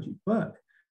methodology. But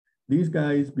these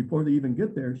guys, before they even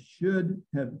get there, should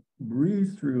have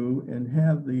breezed through and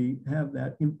have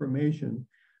that information,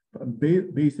 a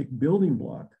basic building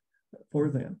block for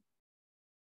them.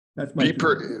 That's my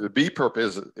the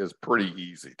BPERP is pretty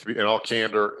easy. To be in all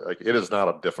candor, like, it is not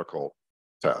a difficult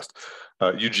test.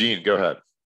 Eugene, go ahead.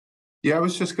 Yeah, I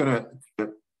was just going to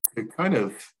kind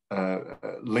of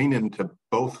lean into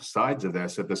both sides of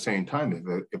this at the same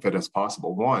time, if it is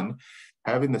possible. One,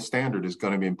 having the standard is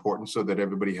going to be important so that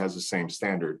everybody has the same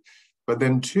standard. But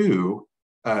then two,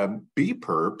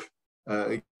 BPERP,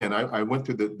 and I went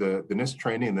through the NIST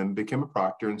training and then became a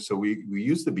proctor, and so we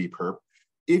use the BPERP.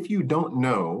 If you don't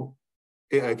know,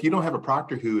 if you don't have a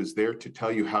proctor who is there to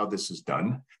tell you how this is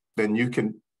done, then you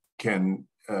can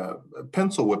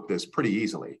pencil whip this pretty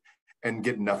easily and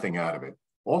get nothing out of it.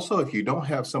 Also, if you don't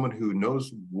have someone who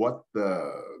knows what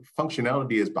the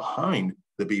functionality is behind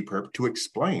the BPERP to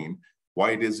explain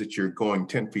why it is that you're going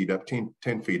 10 feet up,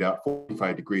 10 feet out,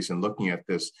 45 degrees and looking at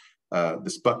this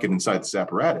bucket inside this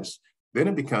apparatus, then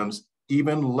it becomes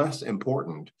even less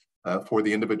important for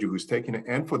the individual who's taking it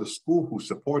and for the school who's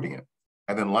supporting it.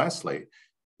 And then lastly,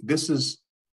 this is,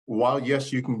 while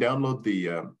yes, you can download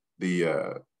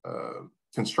the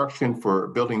construction for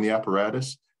building the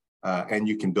apparatus, and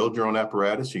you can build your own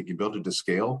apparatus, you can build it to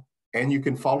scale, and you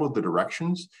can follow the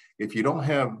directions. If you don't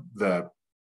have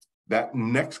that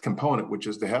next component, which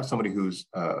is to have somebody who's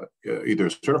either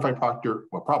a certified proctor,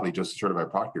 well, probably just a certified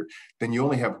proctor, then you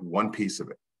only have one piece of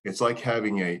it. It's like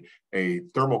having a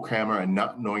thermal camera and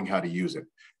not knowing how to use it.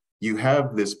 You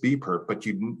have this BPERP, but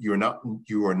you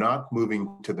are not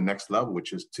moving to the next level,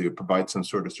 which is to provide some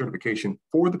sort of certification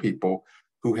for the people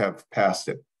who have passed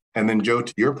it. And then, Joe,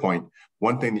 to your point,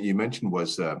 one thing that you mentioned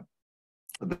was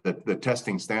the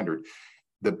testing standard.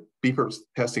 The BPERP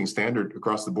testing standard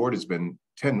across the board has been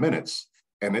 10 minutes,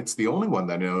 and it's the only one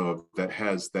that I know of that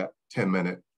has that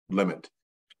 10-minute limit.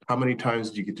 How many times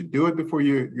do you get to do it before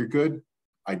you're good?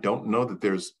 I don't know that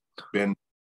there's been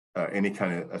any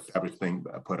kind of established thing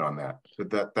put on that.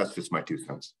 But that's just my 2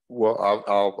 cents. Well,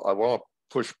 I want to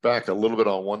push back a little bit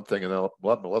on one thing and then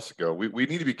let Melissa go. We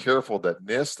need to be careful that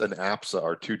NIST and APSA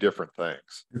are 2 different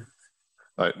things.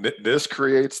 NIST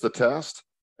creates the test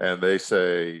and they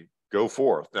say, go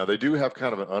forth. Now, they do have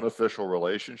kind of an unofficial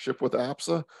relationship with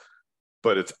APSA,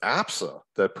 but it's APSA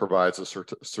that provides a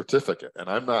certificate. And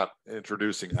I'm not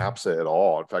introducing APSA at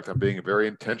all. In fact, I'm being very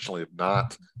intentionally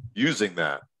not using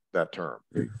that that term.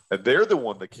 And they're the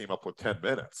one that came up with 10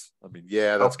 minutes. I mean,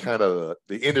 yeah, that's kind of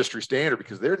the industry standard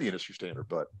because they're the industry standard,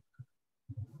 but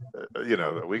you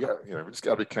know, we just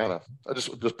got to be kind of, I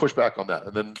just push back on that.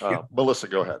 And then Melissa,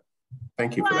 go ahead.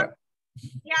 Thank you for that.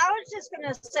 Yeah, I was just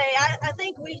going to say, I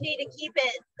think we need to keep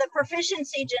it, the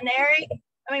proficiency generic.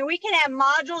 I mean, we can have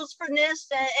modules for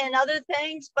NIST and other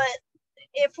things, but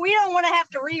if we don't want to have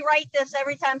to rewrite this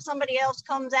every time somebody else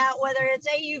comes out, whether it's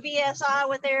AUVSI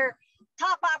with their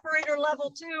top operator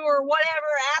level 2 or whatever,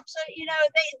 you know,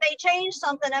 they change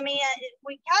something. I mean,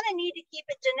 we kind of need to keep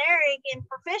it generic and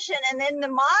proficient. And then the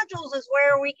modules is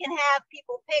where we can have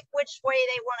people pick which way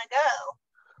they want to go.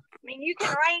 I mean, you can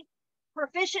write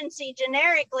proficiency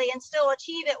generically and still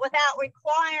achieve it without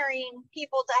requiring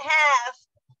people to have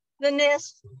the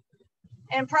NIST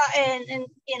and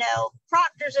you know,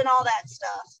 proctors and all that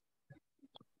stuff.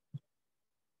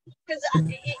 Because at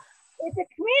the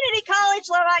community college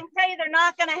level, I can tell you they're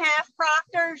not going to have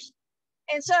proctors,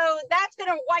 and so that's going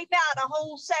to wipe out a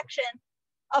whole section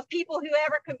of people who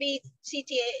ever could be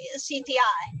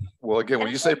CTI. Well, again, when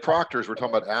you say proctors, we're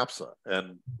talking about APSA,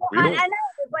 and I know,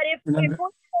 but if we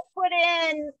put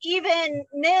in even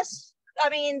NIST, I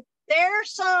mean,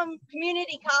 there's some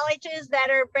community colleges that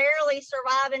are barely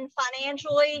surviving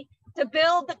financially to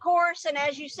build the course, and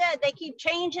as you said, they keep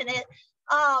changing it.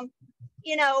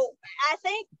 You know, I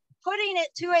think putting it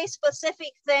to a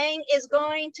specific thing is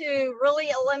going to really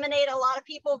eliminate a lot of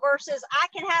people versus I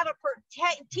can have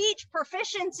teach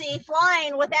proficiency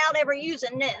flying without ever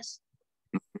using this.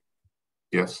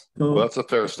 Yes. So, well, that's a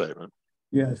fair statement.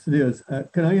 Yes, it is.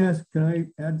 Can I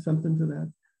add something to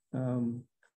that?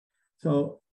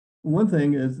 So one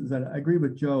thing is that I agree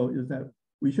with Joe is that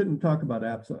we shouldn't talk about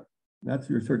APSA. That's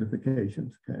your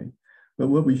certifications, okay? But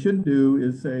what we should do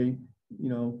is say, you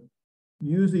know,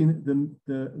 using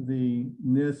the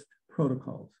NIST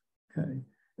protocols, okay?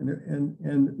 And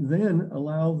then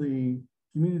allow the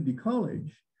community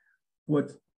college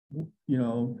what's, you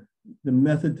know, the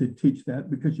method to teach that,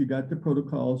 because you got the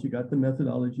protocols, you got the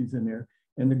methodologies in there,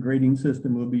 and the grading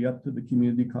system will be up to the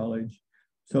community college.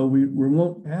 So we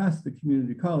won't ask the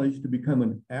community college to become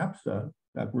an APSA. In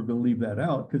fact, we're going to leave that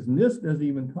out because NIST doesn't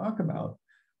even talk about,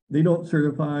 they don't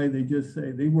certify, they just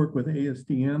say they work with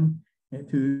ASTM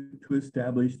to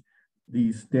establish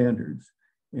these standards.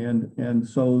 And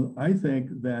so I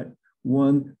think that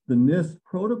the NIST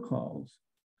protocols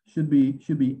should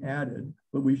be added,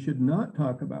 but we should not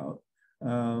talk about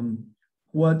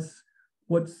what's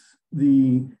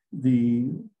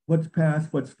pass,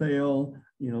 what's fail.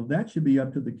 You know, that should be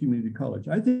up to the community college.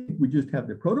 I think we just have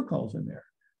the protocols in there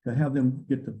to have them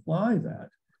get to fly. That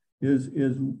is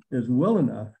well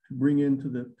enough to bring into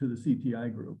the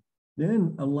CTI group.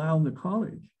 Then allow the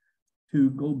college to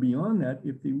go beyond that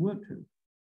if they want to.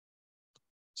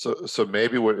 So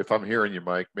maybe if I'm hearing you,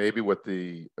 Mike, maybe what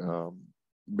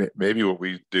maybe what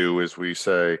we do is we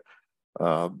say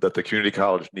that the community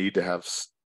college need to have,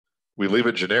 we leave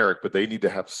it generic, but they need to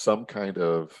have some kind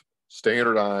of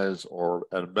standardized or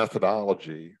a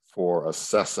methodology for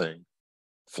assessing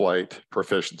flight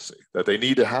proficiency, that they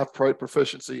need to have flight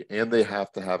proficiency and they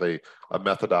have to have a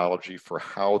methodology for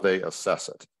how they assess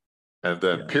it. And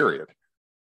then period.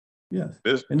 Yes.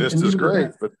 This is great,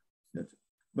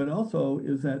 but also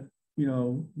is that, you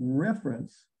know,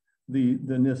 reference the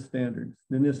NIST standards,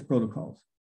 the NIST protocols.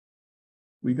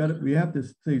 We have to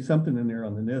say something in there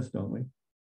on the NIST, don't we?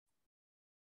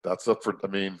 That's up for, I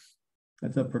mean,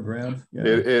 that's up for grabs. Yeah.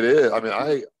 It is. I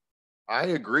mean, I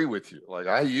agree with you. Like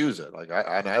I use it. Like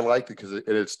I like it because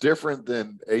it's different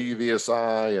than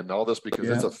AUVSI and all this because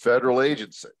it's a federal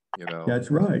agency. You know,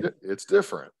 that's right. It's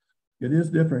different. It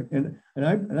is different, and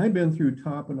I've been through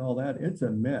TOP and all that. It's a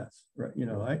mess, right? You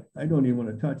know, I don't even want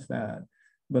to touch that,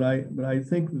 but I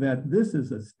think that this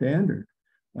is a standard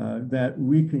that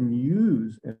we can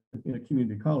use in a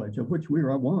community college, of which we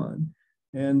are one,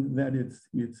 and that it's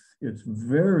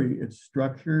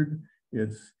structured,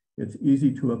 it's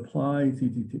easy to apply, it's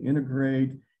easy to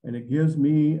integrate, and it gives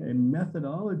me a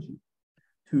methodology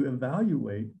to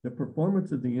evaluate the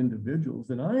performance of the individuals,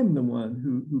 and I'm the one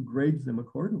who grades them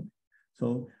accordingly.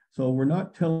 So we're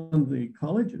not telling the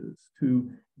colleges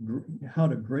how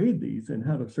to grade these and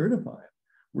how to certify them.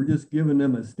 We're just giving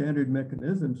them a standard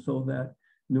mechanism so that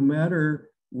no matter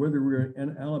whether we're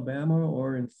in Alabama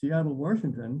or in Seattle,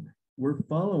 Washington, we're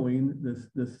following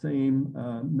the same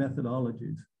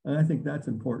methodologies. And I think that's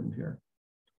important here.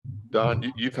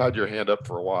 Don, you've had your hand up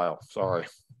for a while. Sorry.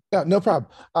 Yeah, no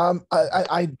problem.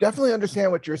 I definitely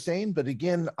understand what you're saying, but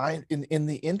again, in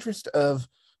the interest of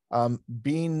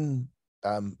being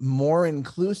more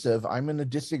inclusive, I'm going to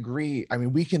disagree. I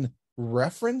mean, we can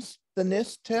reference the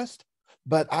NIST test,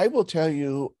 But I will tell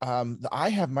you, I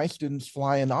have my students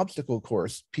fly an obstacle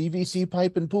course, PVC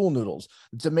pipe and pool noodles.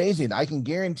 It's amazing. I can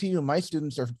guarantee you my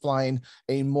students are flying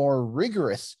a more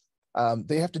rigorous,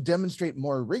 they have to demonstrate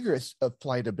more rigorous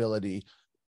flight ability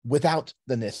without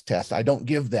the NIST test. I don't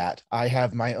give that. I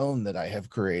have my own that I have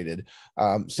created.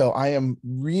 So I am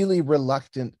really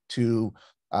reluctant to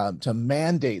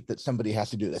mandate that somebody has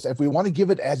to do this. If we want to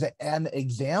give it as an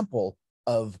example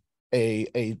of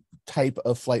a type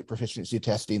of flight proficiency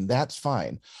testing, that's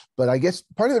fine. But I guess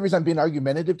part of the reason I'm being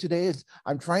argumentative today is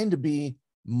I'm trying to be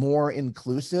more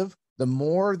inclusive. The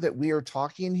more that we are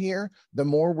talking here, the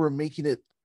more we're making it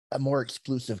a more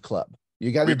exclusive club.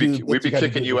 You got to do. We'd be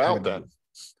kicking you out then.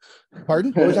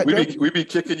 Pardon? What was that? We'd be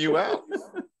kicking you out.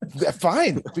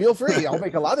 Fine, feel free. I'll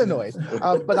make a lot of noise.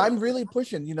 But I'm really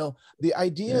pushing, the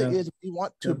idea is we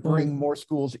want to bring more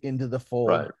schools into the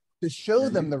fold to show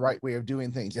them the right way of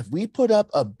doing things. If we put up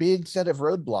a big set of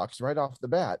roadblocks right off the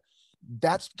bat,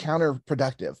 that's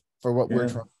counterproductive for what we're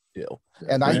trying to do.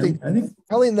 And I think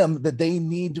telling them that they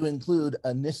need to include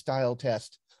a NIST style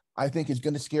test, I think is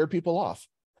going to scare people off.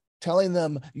 Telling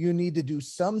them you need to do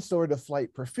some sort of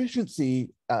flight proficiency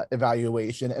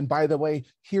evaluation. And by the way,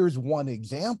 here's one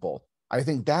example. I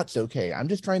think that's okay. I'm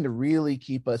just trying to really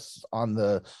keep us on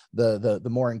the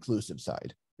more inclusive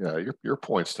side. Yeah, your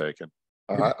point's taken.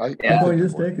 Your point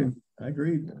is taken. I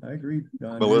agree,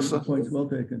 Don. Melissa? Your point's well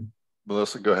taken.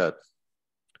 Melissa, go ahead.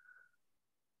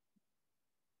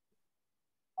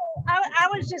 I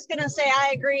was just going to say,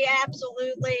 I agree,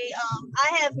 absolutely.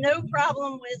 I have no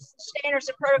problem with standards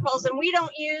and protocols, and we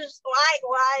don't use,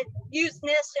 I use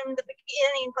NIST in the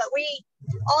beginning, but we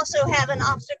also have an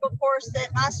obstacle course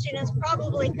that my students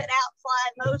probably could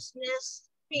outfly most NIST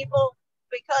people,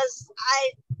 because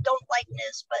I don't like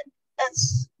NIST, but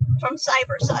that's from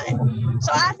cyber side.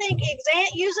 So I think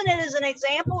using it as an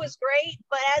example is great,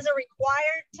 but as a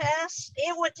required test,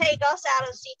 it would take us out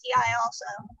of CTI also.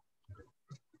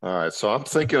 All right, so I'm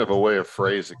thinking of a way of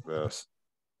phrasing this.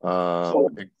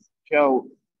 Joe,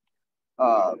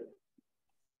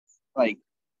 like,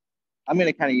 I'm going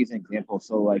to kind of use an example.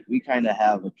 So, like, we kind of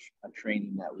have a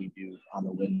training that we do on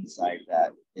the wind side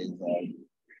that is a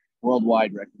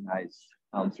worldwide recognized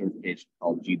certification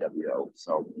called GWO.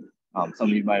 So, some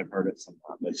of you might have heard it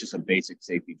sometime, but it's just a basic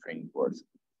safety training course.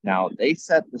 Now, they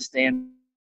set the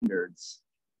standards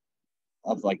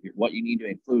of like what you need to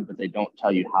include, but they don't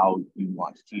tell you how you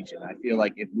want to teach it. And I feel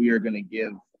like if we are going to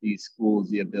give these schools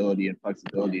the ability and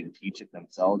flexibility to teach it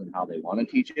themselves and how they want to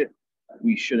teach it,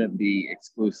 we shouldn't be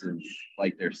exclusive,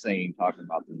 like they're saying, talking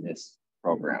about the NIST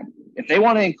program. If they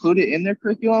want to include it in their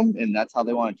curriculum and that's how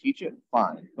they want to teach it,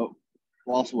 fine. But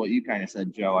also what you kind of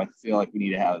said, Joe, I feel like we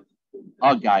need to have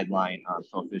a guideline on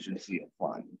proficiency of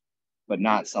flying, but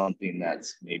not something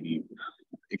that's maybe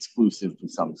exclusive to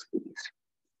some schools.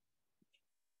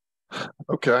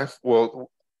 Okay, well,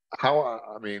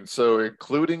 so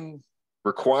including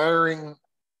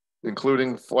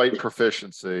flight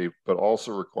proficiency, but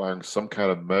also requiring some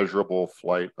kind of measurable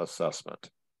flight assessment.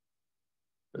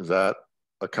 Is that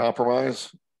a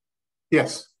compromise?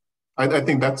 Yes, I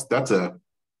think that's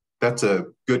a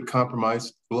good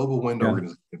compromise. Global Wind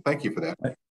Organization. Thank you for that.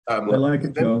 I like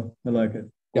it, Joe. I like it.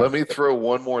 Let me throw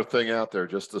one more thing out there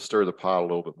just to stir the pot a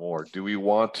little bit more. Do we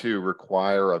want to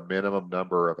require a minimum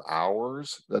number of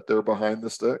hours that they're behind the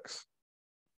sticks?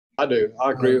 I do.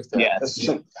 I agree with that. Yes.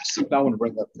 That's something I want to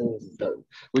bring up forward.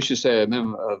 We should say a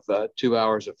minimum of 2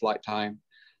 hours of flight time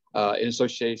in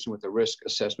association with the risk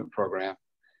assessment program.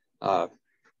 And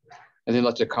then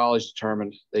let the college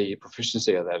determine the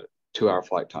proficiency of that 2-hour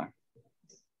flight time.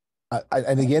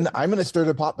 And again, I'm going to stir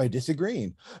the pot by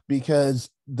disagreeing, because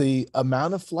the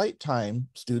amount of flight time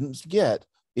students get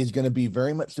is going to be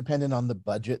very much dependent on the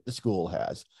budget the school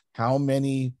has, how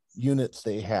many units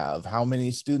they have, how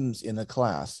many students in a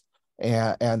class.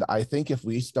 And I think if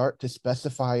we start to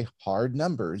specify hard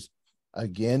numbers,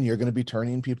 again, you're going to be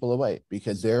turning people away,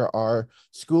 because there are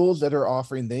schools that are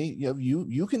offering,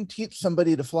 you can teach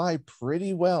somebody to fly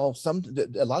pretty well.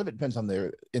 A lot of it depends on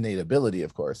their innate ability,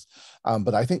 of course.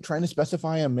 But I think trying to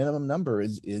specify a minimum number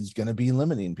is going to be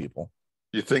limiting people.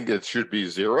 You think it should be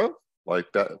 0?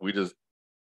 Like that,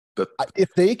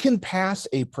 if they can pass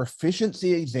a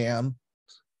proficiency exam,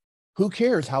 who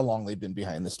cares how long they've been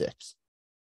behind the sticks?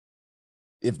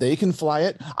 If they can fly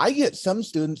it, I get some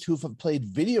students who've played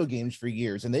video games for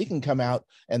years and they can come out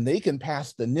and they can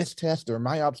pass the NIST test or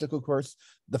my obstacle course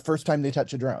the first time they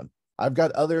touch a drone. I've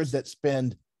got others that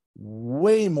spend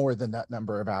way more than that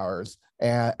number of hours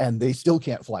and they still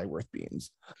can't fly worth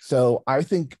beans. So I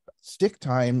think stick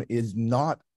time is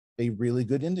not a really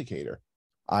good indicator.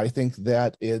 I think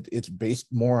that it's based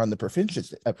more on the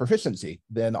proficiency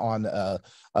than on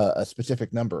a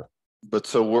specific number. But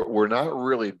so we're not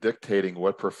really dictating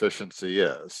what proficiency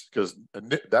is, because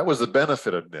that was the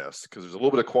benefit of NIST, because there's a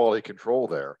little bit of quality control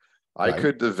there. I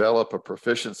could develop a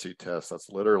proficiency test that's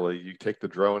literally, you take the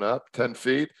drone up 10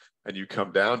 feet and you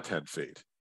come down 10 feet,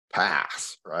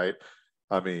 pass, right?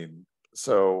 I mean,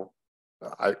 so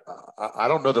I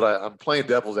don't know that I'm playing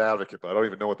devil's advocate, but I don't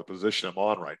even know what the position I'm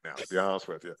on right now, to be honest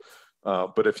with you.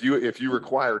 But if you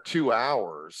require 2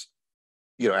 hours,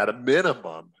 at a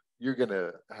minimum, you're going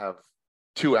to have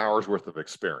 2 hours worth of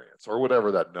experience, or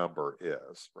whatever that number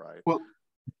is, right? Well,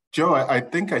 Joe, I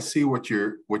think I see what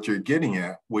you're getting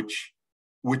at, which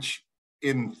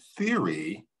in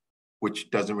theory, which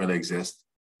doesn't really exist,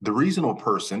 the reasonable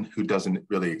person who doesn't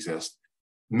really exist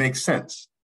makes sense.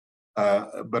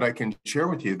 But I can share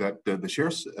with you that the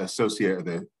Sheriff's Associate,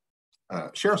 the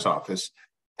Sheriff's Office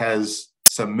has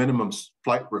some minimum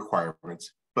flight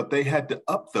requirements, but they had to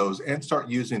up those and start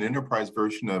using an enterprise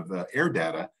version of air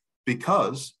data,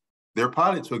 because their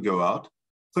pilots would go out,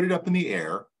 put it up in the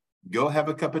air, go have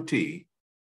a cup of tea,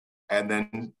 and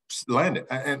then land it.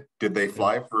 And did they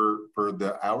fly for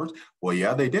the hours? Well,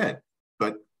 yeah, they did,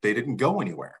 but they didn't go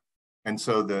anywhere. And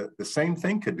so the same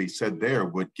thing could be said there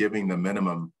with giving the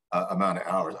minimum amount of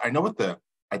hours.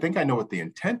 I think I know what the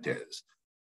intent is.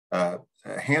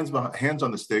 Hands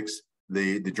on the sticks,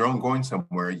 the drone going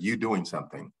somewhere, you doing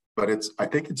something. But I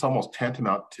think it's almost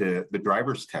tantamount to the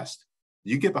driver's test.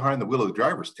 You get behind the wheel of the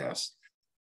driver's test,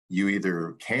 you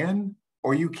either can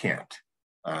or you can't,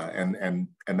 and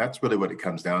that's really what it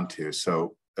comes down to.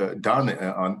 So, Don,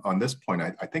 on this point,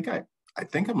 I think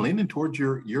I'm leaning towards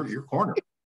your corner.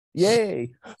 Yay!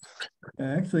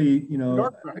 Actually,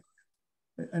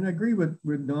 and I agree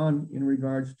with Don in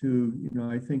regards to,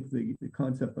 I think the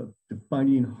concept of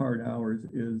defining hard hours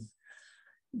is,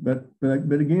 but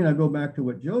again, I go back to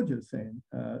what Joe just saying,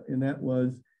 and that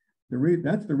was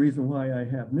that's the reason why I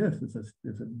have NIST.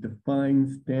 It's a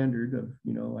defined standard of,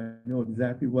 I know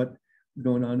exactly what's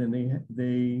going on, and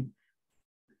they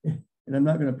and I'm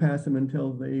not going to pass them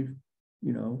until they,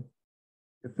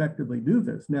 effectively do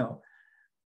this. Now,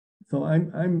 so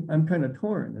I'm kind of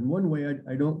torn. In one way,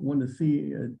 I don't want to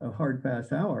see a hard,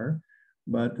 fast hour,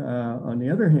 but on the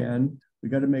other hand, we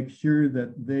got to make sure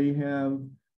that they have,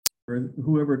 or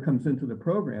whoever comes into the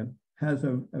program has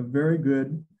a very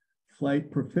good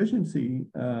flight proficiency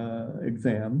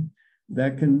exam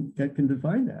that can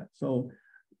define that. So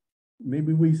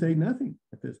maybe we say nothing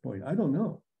at this point. I don't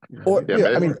know. Or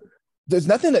I mean, there's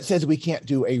nothing that says we can't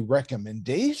do a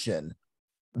recommendation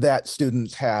that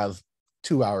students have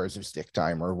 2 hours of stick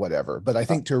time or whatever. But I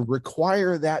think to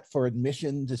require that for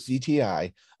admission to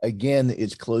CTI, again,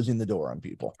 is closing the door on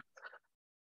people.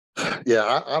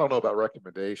 Yeah, I don't know about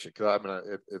recommendation, because I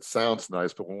mean, it sounds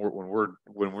nice, but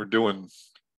when we're doing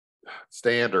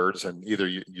standards, and either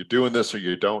you're doing this or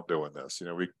you don't doing this,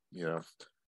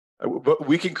 but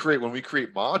we can create, when we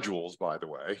create modules, by the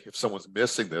way, if someone's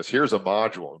missing this, here's a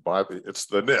module, it's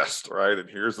the NIST, right? And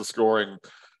here's the scoring.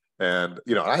 And,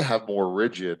 I have more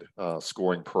rigid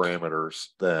scoring parameters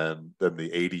than the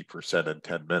 80% in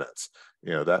 10 minutes.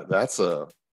 That's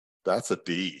a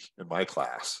D in my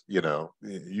class. You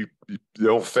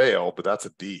don't fail, but that's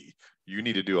a D. You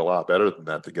need to do a lot better than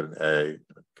that to get an A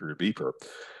for your beeper.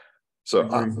 So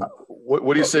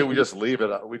what do you say we just leave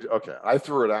it? Okay, I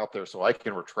threw it out there so I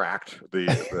can retract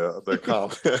the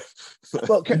comment.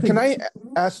 Well, can I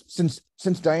ask,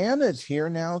 since Diana is here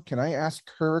now, can I ask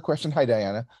her a question? Hi,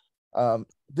 Diana.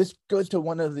 This goes to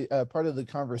one of the part of the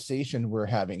conversation we're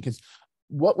having, because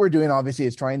what we're doing obviously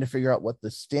is trying to figure out what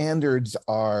the standards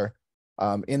are,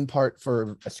 in part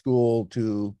for a school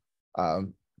to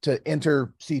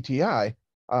enter CTI.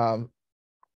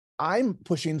 I'm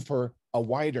pushing for a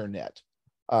wider net,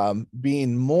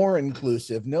 being more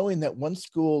inclusive, knowing that once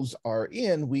schools are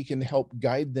in, we can help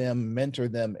guide them, mentor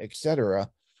them, etc.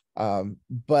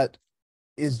 But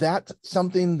is that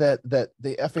something that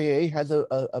the FAA has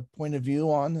a point of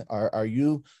view on? Are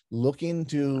you looking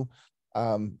to,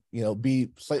 be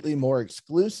slightly more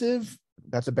exclusive?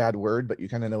 That's a bad word, but you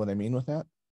kind of know what I mean with that.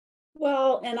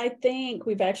 Well, and I think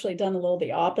we've actually done a little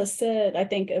the opposite. I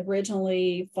think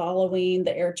originally following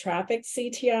the air traffic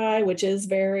CTI, which is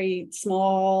very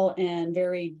small and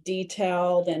very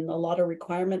detailed and a lot of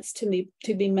requirements to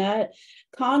be met.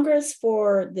 Congress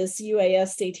for this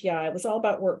UAS CTI was all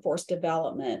about workforce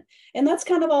development. And that's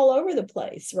kind of all over the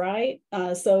place, right?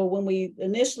 So when we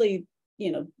initially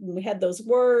we had those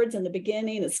words in the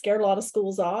beginning. It scared a lot of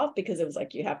schools off because it was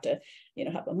like, you have to,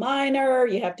 have a minor,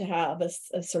 you have to have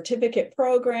a certificate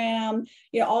program,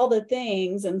 all the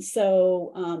things. And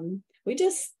so we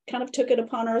just kind of took it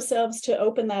upon ourselves to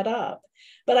open that up.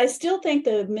 But I still think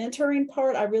the mentoring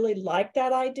part, I really like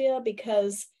that idea,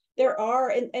 because there are,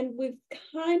 and we've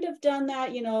kind of done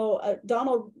that,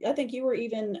 Donald, I think you were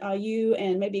even, you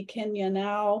and maybe Kenya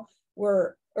now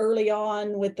were early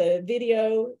on with the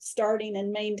video starting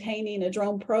and maintaining a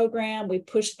drone program. We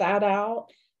pushed that out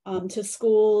to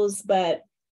schools,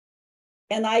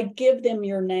 and I give them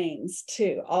your names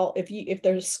too. If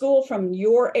there's a school from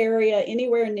your area,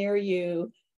 anywhere near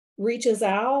you, reaches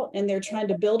out and they're trying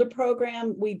to build a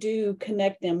program, we do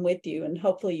connect them with you, and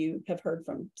hopefully you have heard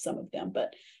from some of them.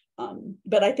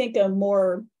 But I think a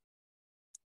more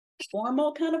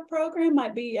formal kind of program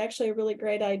might be actually a really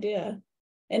great idea.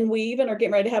 And we even are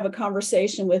getting ready to have a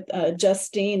conversation with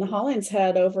Justine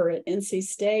Hollingshead over at NC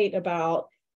State about,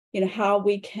 how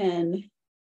we can,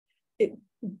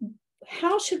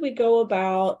 how should we go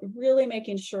about really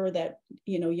making sure that,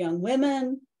 young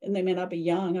women, and they may not be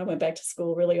young, I went back to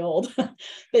school really old,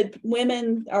 but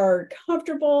women are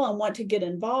comfortable and want to get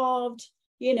involved,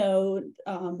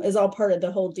 is all part of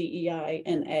the whole DEI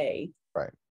and A.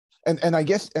 Right. And I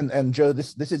guess, and Joe,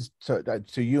 this is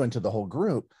to you and to the whole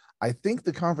group. I think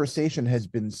the conversation has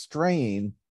been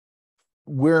straying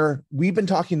where we've been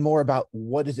talking more about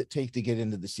what does it take to get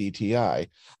into the CTI.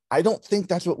 I don't think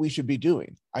that's what we should be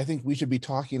doing. I think we should be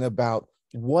talking about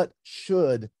what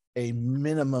should a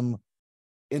minimum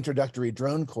introductory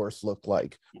drone course look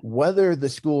like. Whether the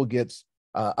school gets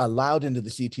allowed into the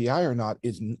CTI or not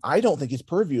I don't think is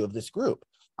purview of this group.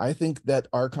 I think that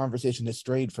our conversation has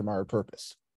strayed from our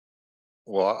purpose.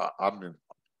 Well,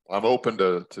 I'm open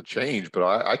to change, but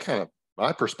I kind of,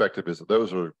 my perspective is that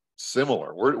those are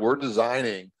similar. We're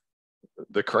designing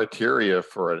the criteria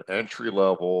for an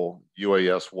entry-level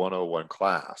UAS 101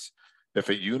 class. If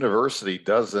a university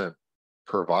doesn't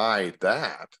provide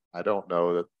that, I don't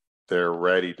know that they're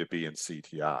ready to be in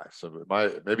CTI. So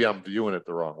maybe I'm viewing it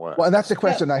the wrong way. Well, and that's the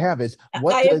question I have is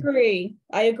what I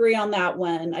agree on that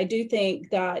one. I do think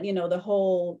that, the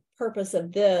whole purpose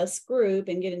of this group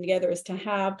and getting together is to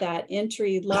have that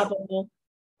entry level,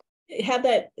 have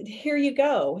that, here you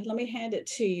go, let me hand it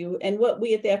to you. And what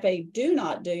we at the FAA do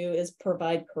not do is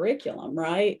provide curriculum,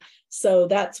 right? So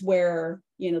that's where,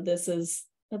 this is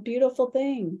a beautiful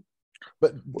thing.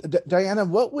 But Diana,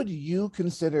 what would you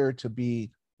consider to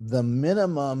be the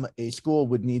minimum a school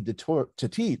would need to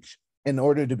teach in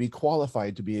order to be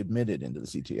qualified to be admitted into the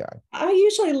CTI? I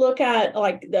usually look at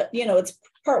it's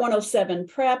Part 107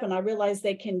 prep, and I realize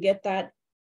they can get that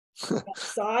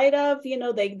side of,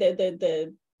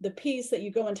 the piece that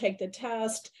you go and take the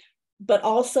test, but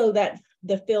also that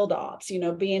the field ops,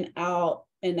 being out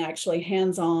and actually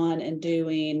hands-on and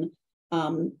doing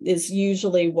is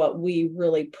usually what we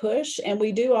really push. And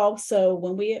we do also,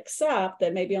 when we accept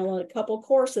that maybe on a couple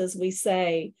courses, we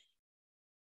say,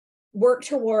 work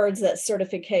towards that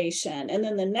certification. And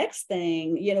then the next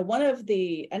thing,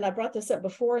 and I brought this up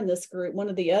before in this group, one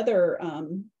of the other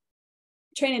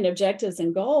training objectives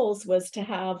and goals was to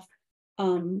have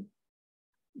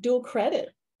dual credit,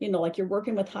 like you're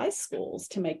working with high schools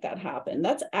to make that happen.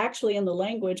 That's actually in the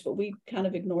language, but we kind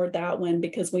of ignored that one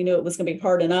because we knew it was going to be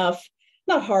hard enough.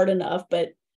 Not hard enough, but,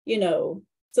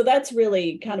 so that's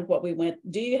really kind of what we went.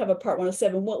 Do you have a Part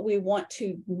 107? What we want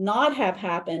to not have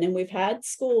happen, and we've had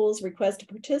schools request to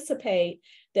participate,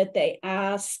 that they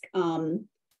ask,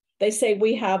 they say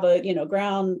we have a,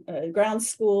 ground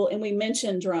school, and we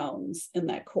mention drones in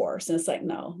that course. And it's like,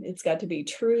 no, it's got to be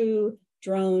true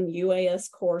drone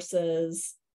UAS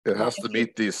courses. It has to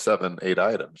meet these 7-8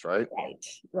 items, right?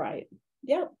 Right.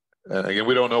 Yep. And again,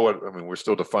 we don't know we're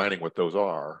still defining what those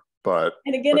are.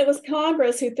 And again, it was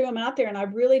Congress who threw them out there, and I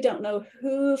really don't know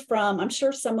who I'm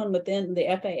sure someone within the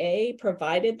FAA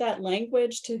provided that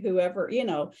language to whoever,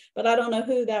 but I don't know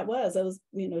who that was. It was,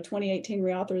 2018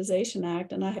 Reauthorization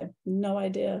Act, and I have no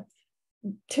idea.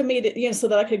 To me, so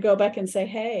that I could go back and say,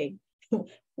 hey,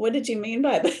 what did you mean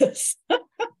by this?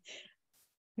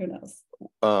 Who knows?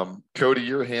 Cody,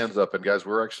 your hand's up, and guys,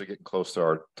 we're actually getting close to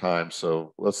our time,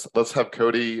 so let's have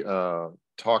Cody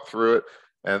talk through it.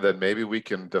 And then maybe we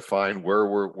can define where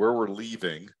we're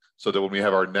leaving, so that when we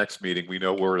have our next meeting, we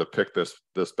know where to pick this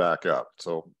back up.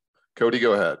 So, Cody,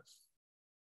 go ahead.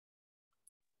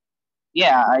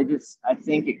 Yeah, I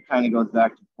think it kind of goes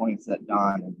back to points that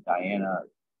Don and Diana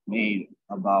made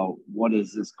about what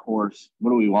is this course?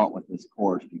 What do we want with this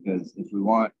course? Because if we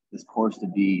want this course to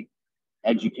be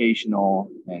educational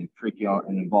and curriculum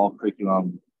and involve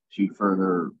curriculum to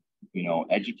further,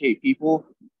 educate people,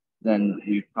 then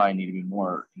we probably need to be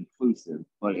more inclusive.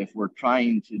 But if we're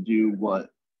trying to do what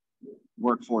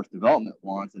workforce development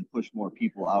wants and push more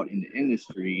people out into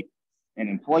industry and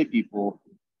employ people,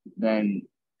 then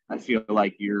I feel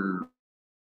like your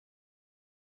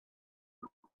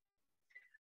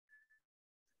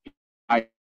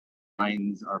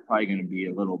guidelines are probably going to be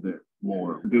a little bit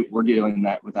more. We're dealing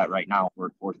with that right now,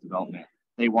 workforce development.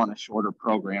 They want a shorter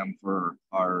program for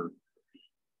our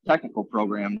technical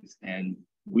programs, and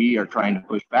we are trying to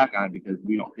push back on it because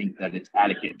we don't think that it's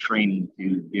adequate training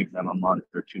to give them a month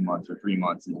or 2 months or 3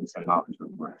 months and then send them out into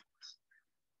the workforce.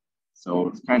 So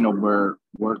it's kind of where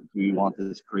we want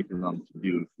this curriculum to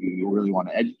do. If we really want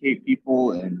to educate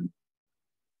people and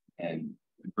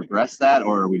progress that,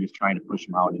 or are we just trying to push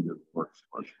them out into the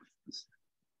workforce?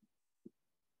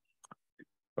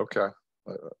 Okay.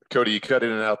 Cody, you cut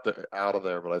in and out of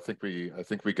there, but I think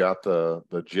we got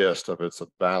the gist of it's a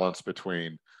balance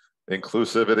between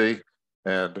inclusivity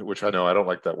and, which I know I don't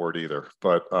like that word either,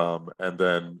 but and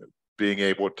then being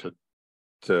able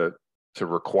to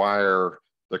require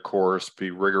the course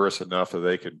be rigorous enough that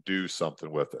they can do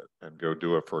something with it and go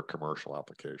do it for a commercial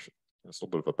application. It's a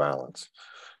little bit of a balance.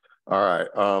 All right.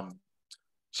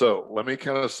 So let me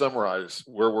kind of summarize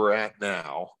where we're at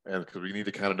now, and because we need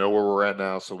to kind of know where we're at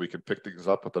now so we can pick things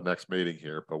up at the next meeting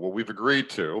here. But what we've agreed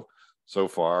to so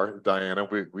far, Diana,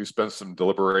 we spent some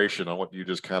deliberation on what you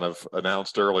just kind of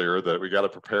announced earlier, that we got to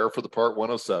prepare for the Part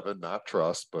 107, not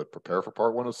trust, but prepare for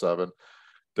Part 107.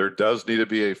 There does need to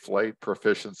be a flight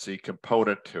proficiency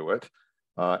component to it,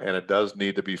 and it does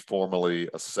need to be formally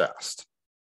assessed.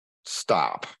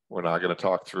 Stop. We're not going to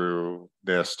talk through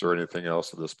NIST or anything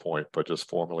else at this point, but just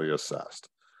formally assessed.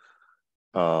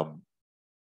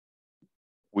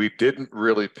 We didn't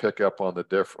really pick up on the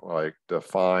different, like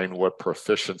define what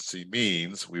proficiency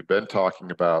means. We've been talking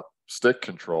about stick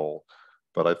control,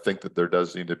 but I think that there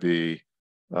does need to be,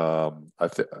 let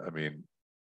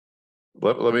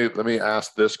me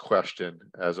ask this question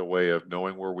as a way of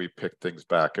knowing where we pick things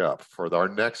back up. For our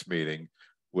next meeting,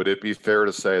 would it be fair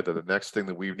to say that the next thing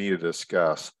that we need to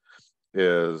discuss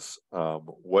is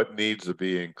what needs to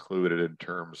be included in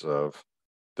terms of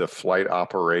the flight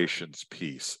operations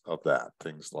piece of that?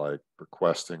 Things like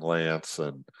requesting Lance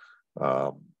and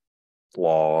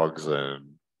logs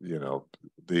and, you know,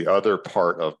 the other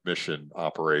part of mission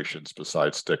operations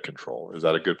besides stick control. Is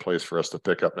that a good place for us to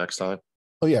pick up next time?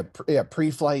 Oh yeah,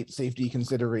 pre-flight safety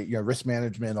consideration, risk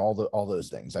management, all those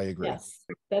things. I agree. Yes,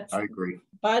 that's I agree.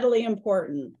 vitally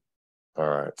important. All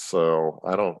right, so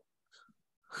I don't.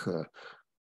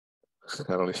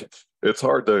 It's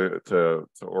hard to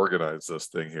organize this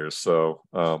thing here. So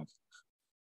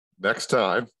next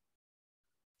time.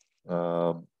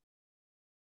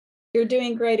 You're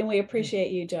doing great, and we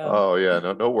appreciate you, Joe. Oh yeah,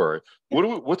 no worry.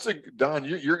 What's the Don?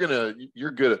 You're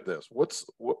good at this. What's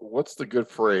the good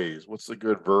phrase? What's the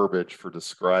good verbiage for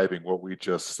describing what we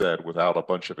just said without a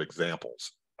bunch of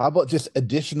examples? How about just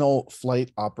additional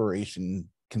flight operation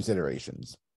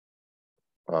considerations?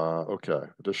 Okay.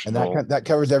 Additional. And that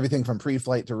covers everything from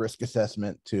pre-flight to risk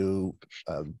assessment to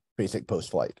basic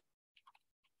post-flight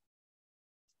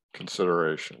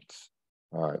considerations.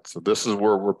 All right. So this is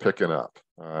where we're picking up.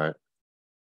 All right.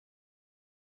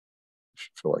 I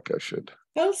feel like I should.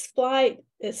 Post-flight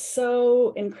is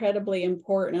so incredibly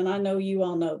important, and I know you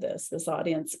all know this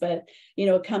audience, but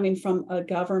coming from a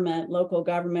local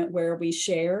government where we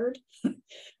shared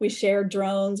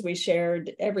drones, we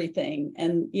shared everything,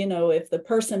 and if the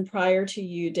person prior to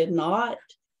you did not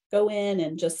go in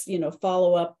and just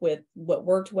follow up with what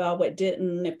worked well, what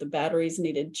didn't, if the batteries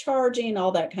needed charging,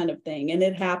 all that kind of thing, and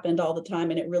it happened all the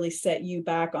time, and it really set you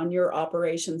back on your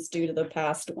operations due to the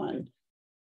past one.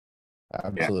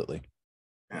 Absolutely.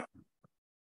 Yeah.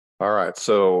 All right.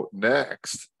 So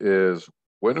next is,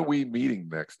 when are we meeting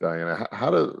next, Diana?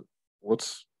 How are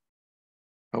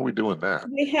we doing that?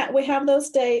 We have those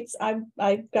dates. I've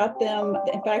got them.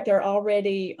 In fact, they're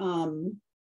already.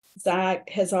 Zach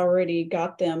has already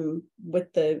got them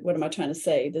with the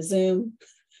Zoom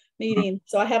meeting.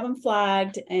 So I have them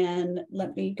flagged, and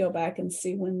let me go back and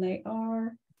see when they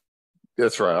are.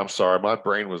 That's right. I'm sorry. My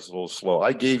brain was a little slow.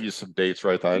 I gave you some dates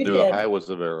right there. I knew that I was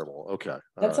available. Okay.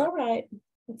 That's all right.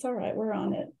 That's all right. We're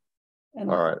on it. All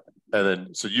right. And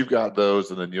then, so you've got those,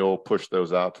 and then you'll push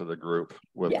those out to the group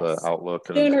with the Outlook.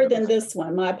 Sooner than this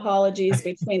one. My apologies.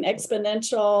 Between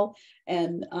Exponential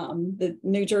and the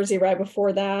New Jersey right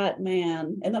before that,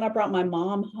 man. And then I brought my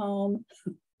mom home.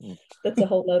 That's a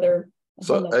whole other.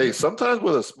 Hey, sometimes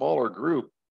with a smaller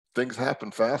group, things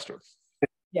happen faster.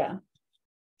 Yeah.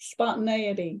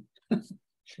 Spontaneity.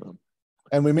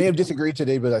 And we may have disagreed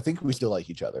today, but I think we still like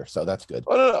each other, so that's good.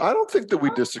 I don't think that we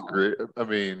disagree. I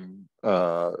mean,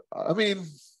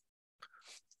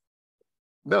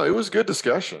 no, it was good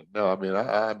discussion. No,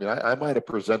 I might have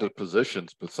presented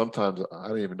positions, but sometimes I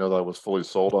didn't even know that I was fully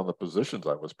sold on the positions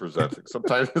I was presenting.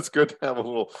 Sometimes it's good to have a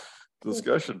little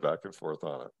discussion back and forth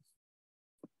on it.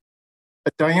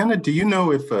 Diana, do you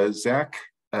know if Zach,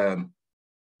 in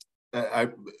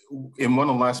one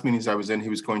of the last meetings I was in, he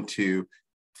was going to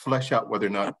flesh out whether or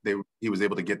not he was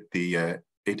able to get the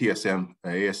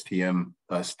ASTM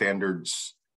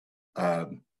standards,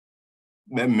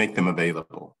 make them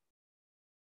available.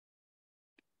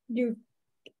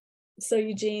 So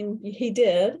Eugene, he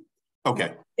did.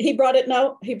 Okay. He brought it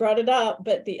up,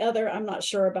 but the other I'm not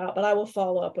sure about, but I will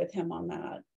follow up with him on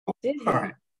that. Did he? All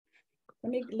right. Let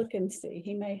me look and see.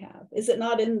 He may have. Is it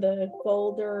not in the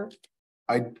folder?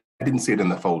 I didn't see it in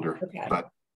the folder. Okay. But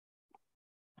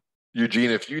Eugene,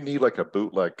 if you need like a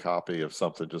bootleg copy of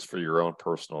something just for your own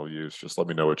personal use, just let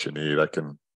me know what you need. I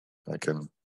can.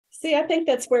 See, I think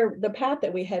that's where the path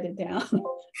that we headed down,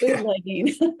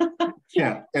 bootlegging.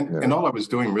 Yeah, and all I was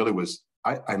doing really was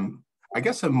I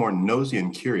guess I'm more nosy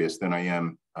and curious than I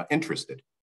am interested.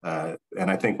 And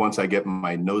I think once I get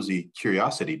my nosy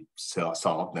curiosity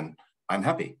solved, then I'm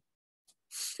happy.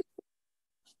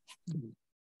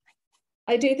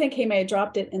 I do think he may have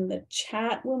dropped it in the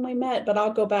chat when we met, but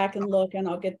I'll go back and look and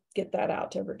I'll get that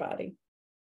out to everybody.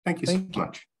 Thank you so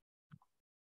much.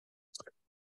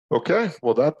 Okay,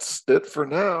 well, that's it for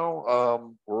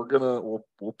now.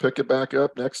 We'll pick it back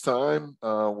up next time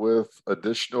with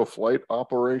additional flight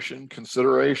operation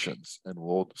considerations, and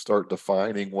we'll start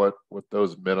defining what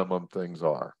those minimum things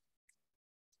are.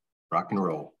 Rock and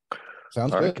roll.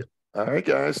 Sounds good. All right,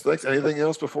 guys. Thanks. Anything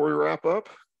else before we wrap up?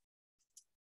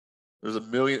 There's a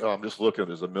million. I'm just looking.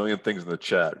 There's a million things in the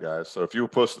chat, guys. So if you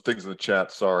posted things in the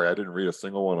chat, sorry, I didn't read a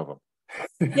single one of them.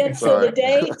 Yeah, so the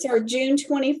dates are June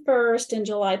 21st and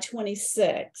July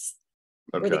 26th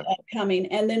for the upcoming.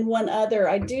 And then one other,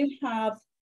 I do have,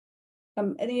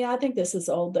 and yeah, I think this is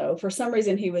old though. For some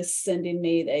reason, he was sending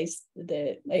me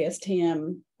the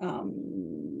ASTM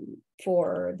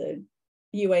for the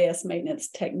UAS maintenance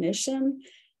technician.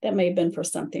 That may have been for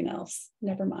something else.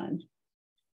 Never mind.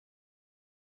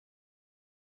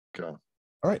 Okay. All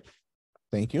right.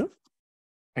 Thank you.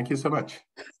 Thank you so much.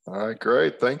 All right,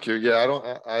 great. Thank you. Yeah,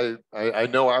 I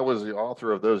know I was the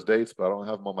author of those dates, but I don't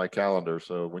have them on my calendar.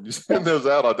 So when you send those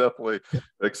out, I'll definitely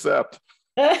accept.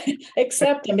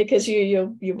 Accept them because you'll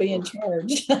be in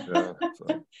charge. Yeah,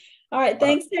 so. All right.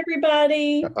 Thanks,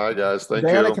 everybody. All right, guys. Thank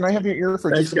Diana, you. can I have your ear for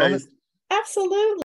just a moment? Absolutely.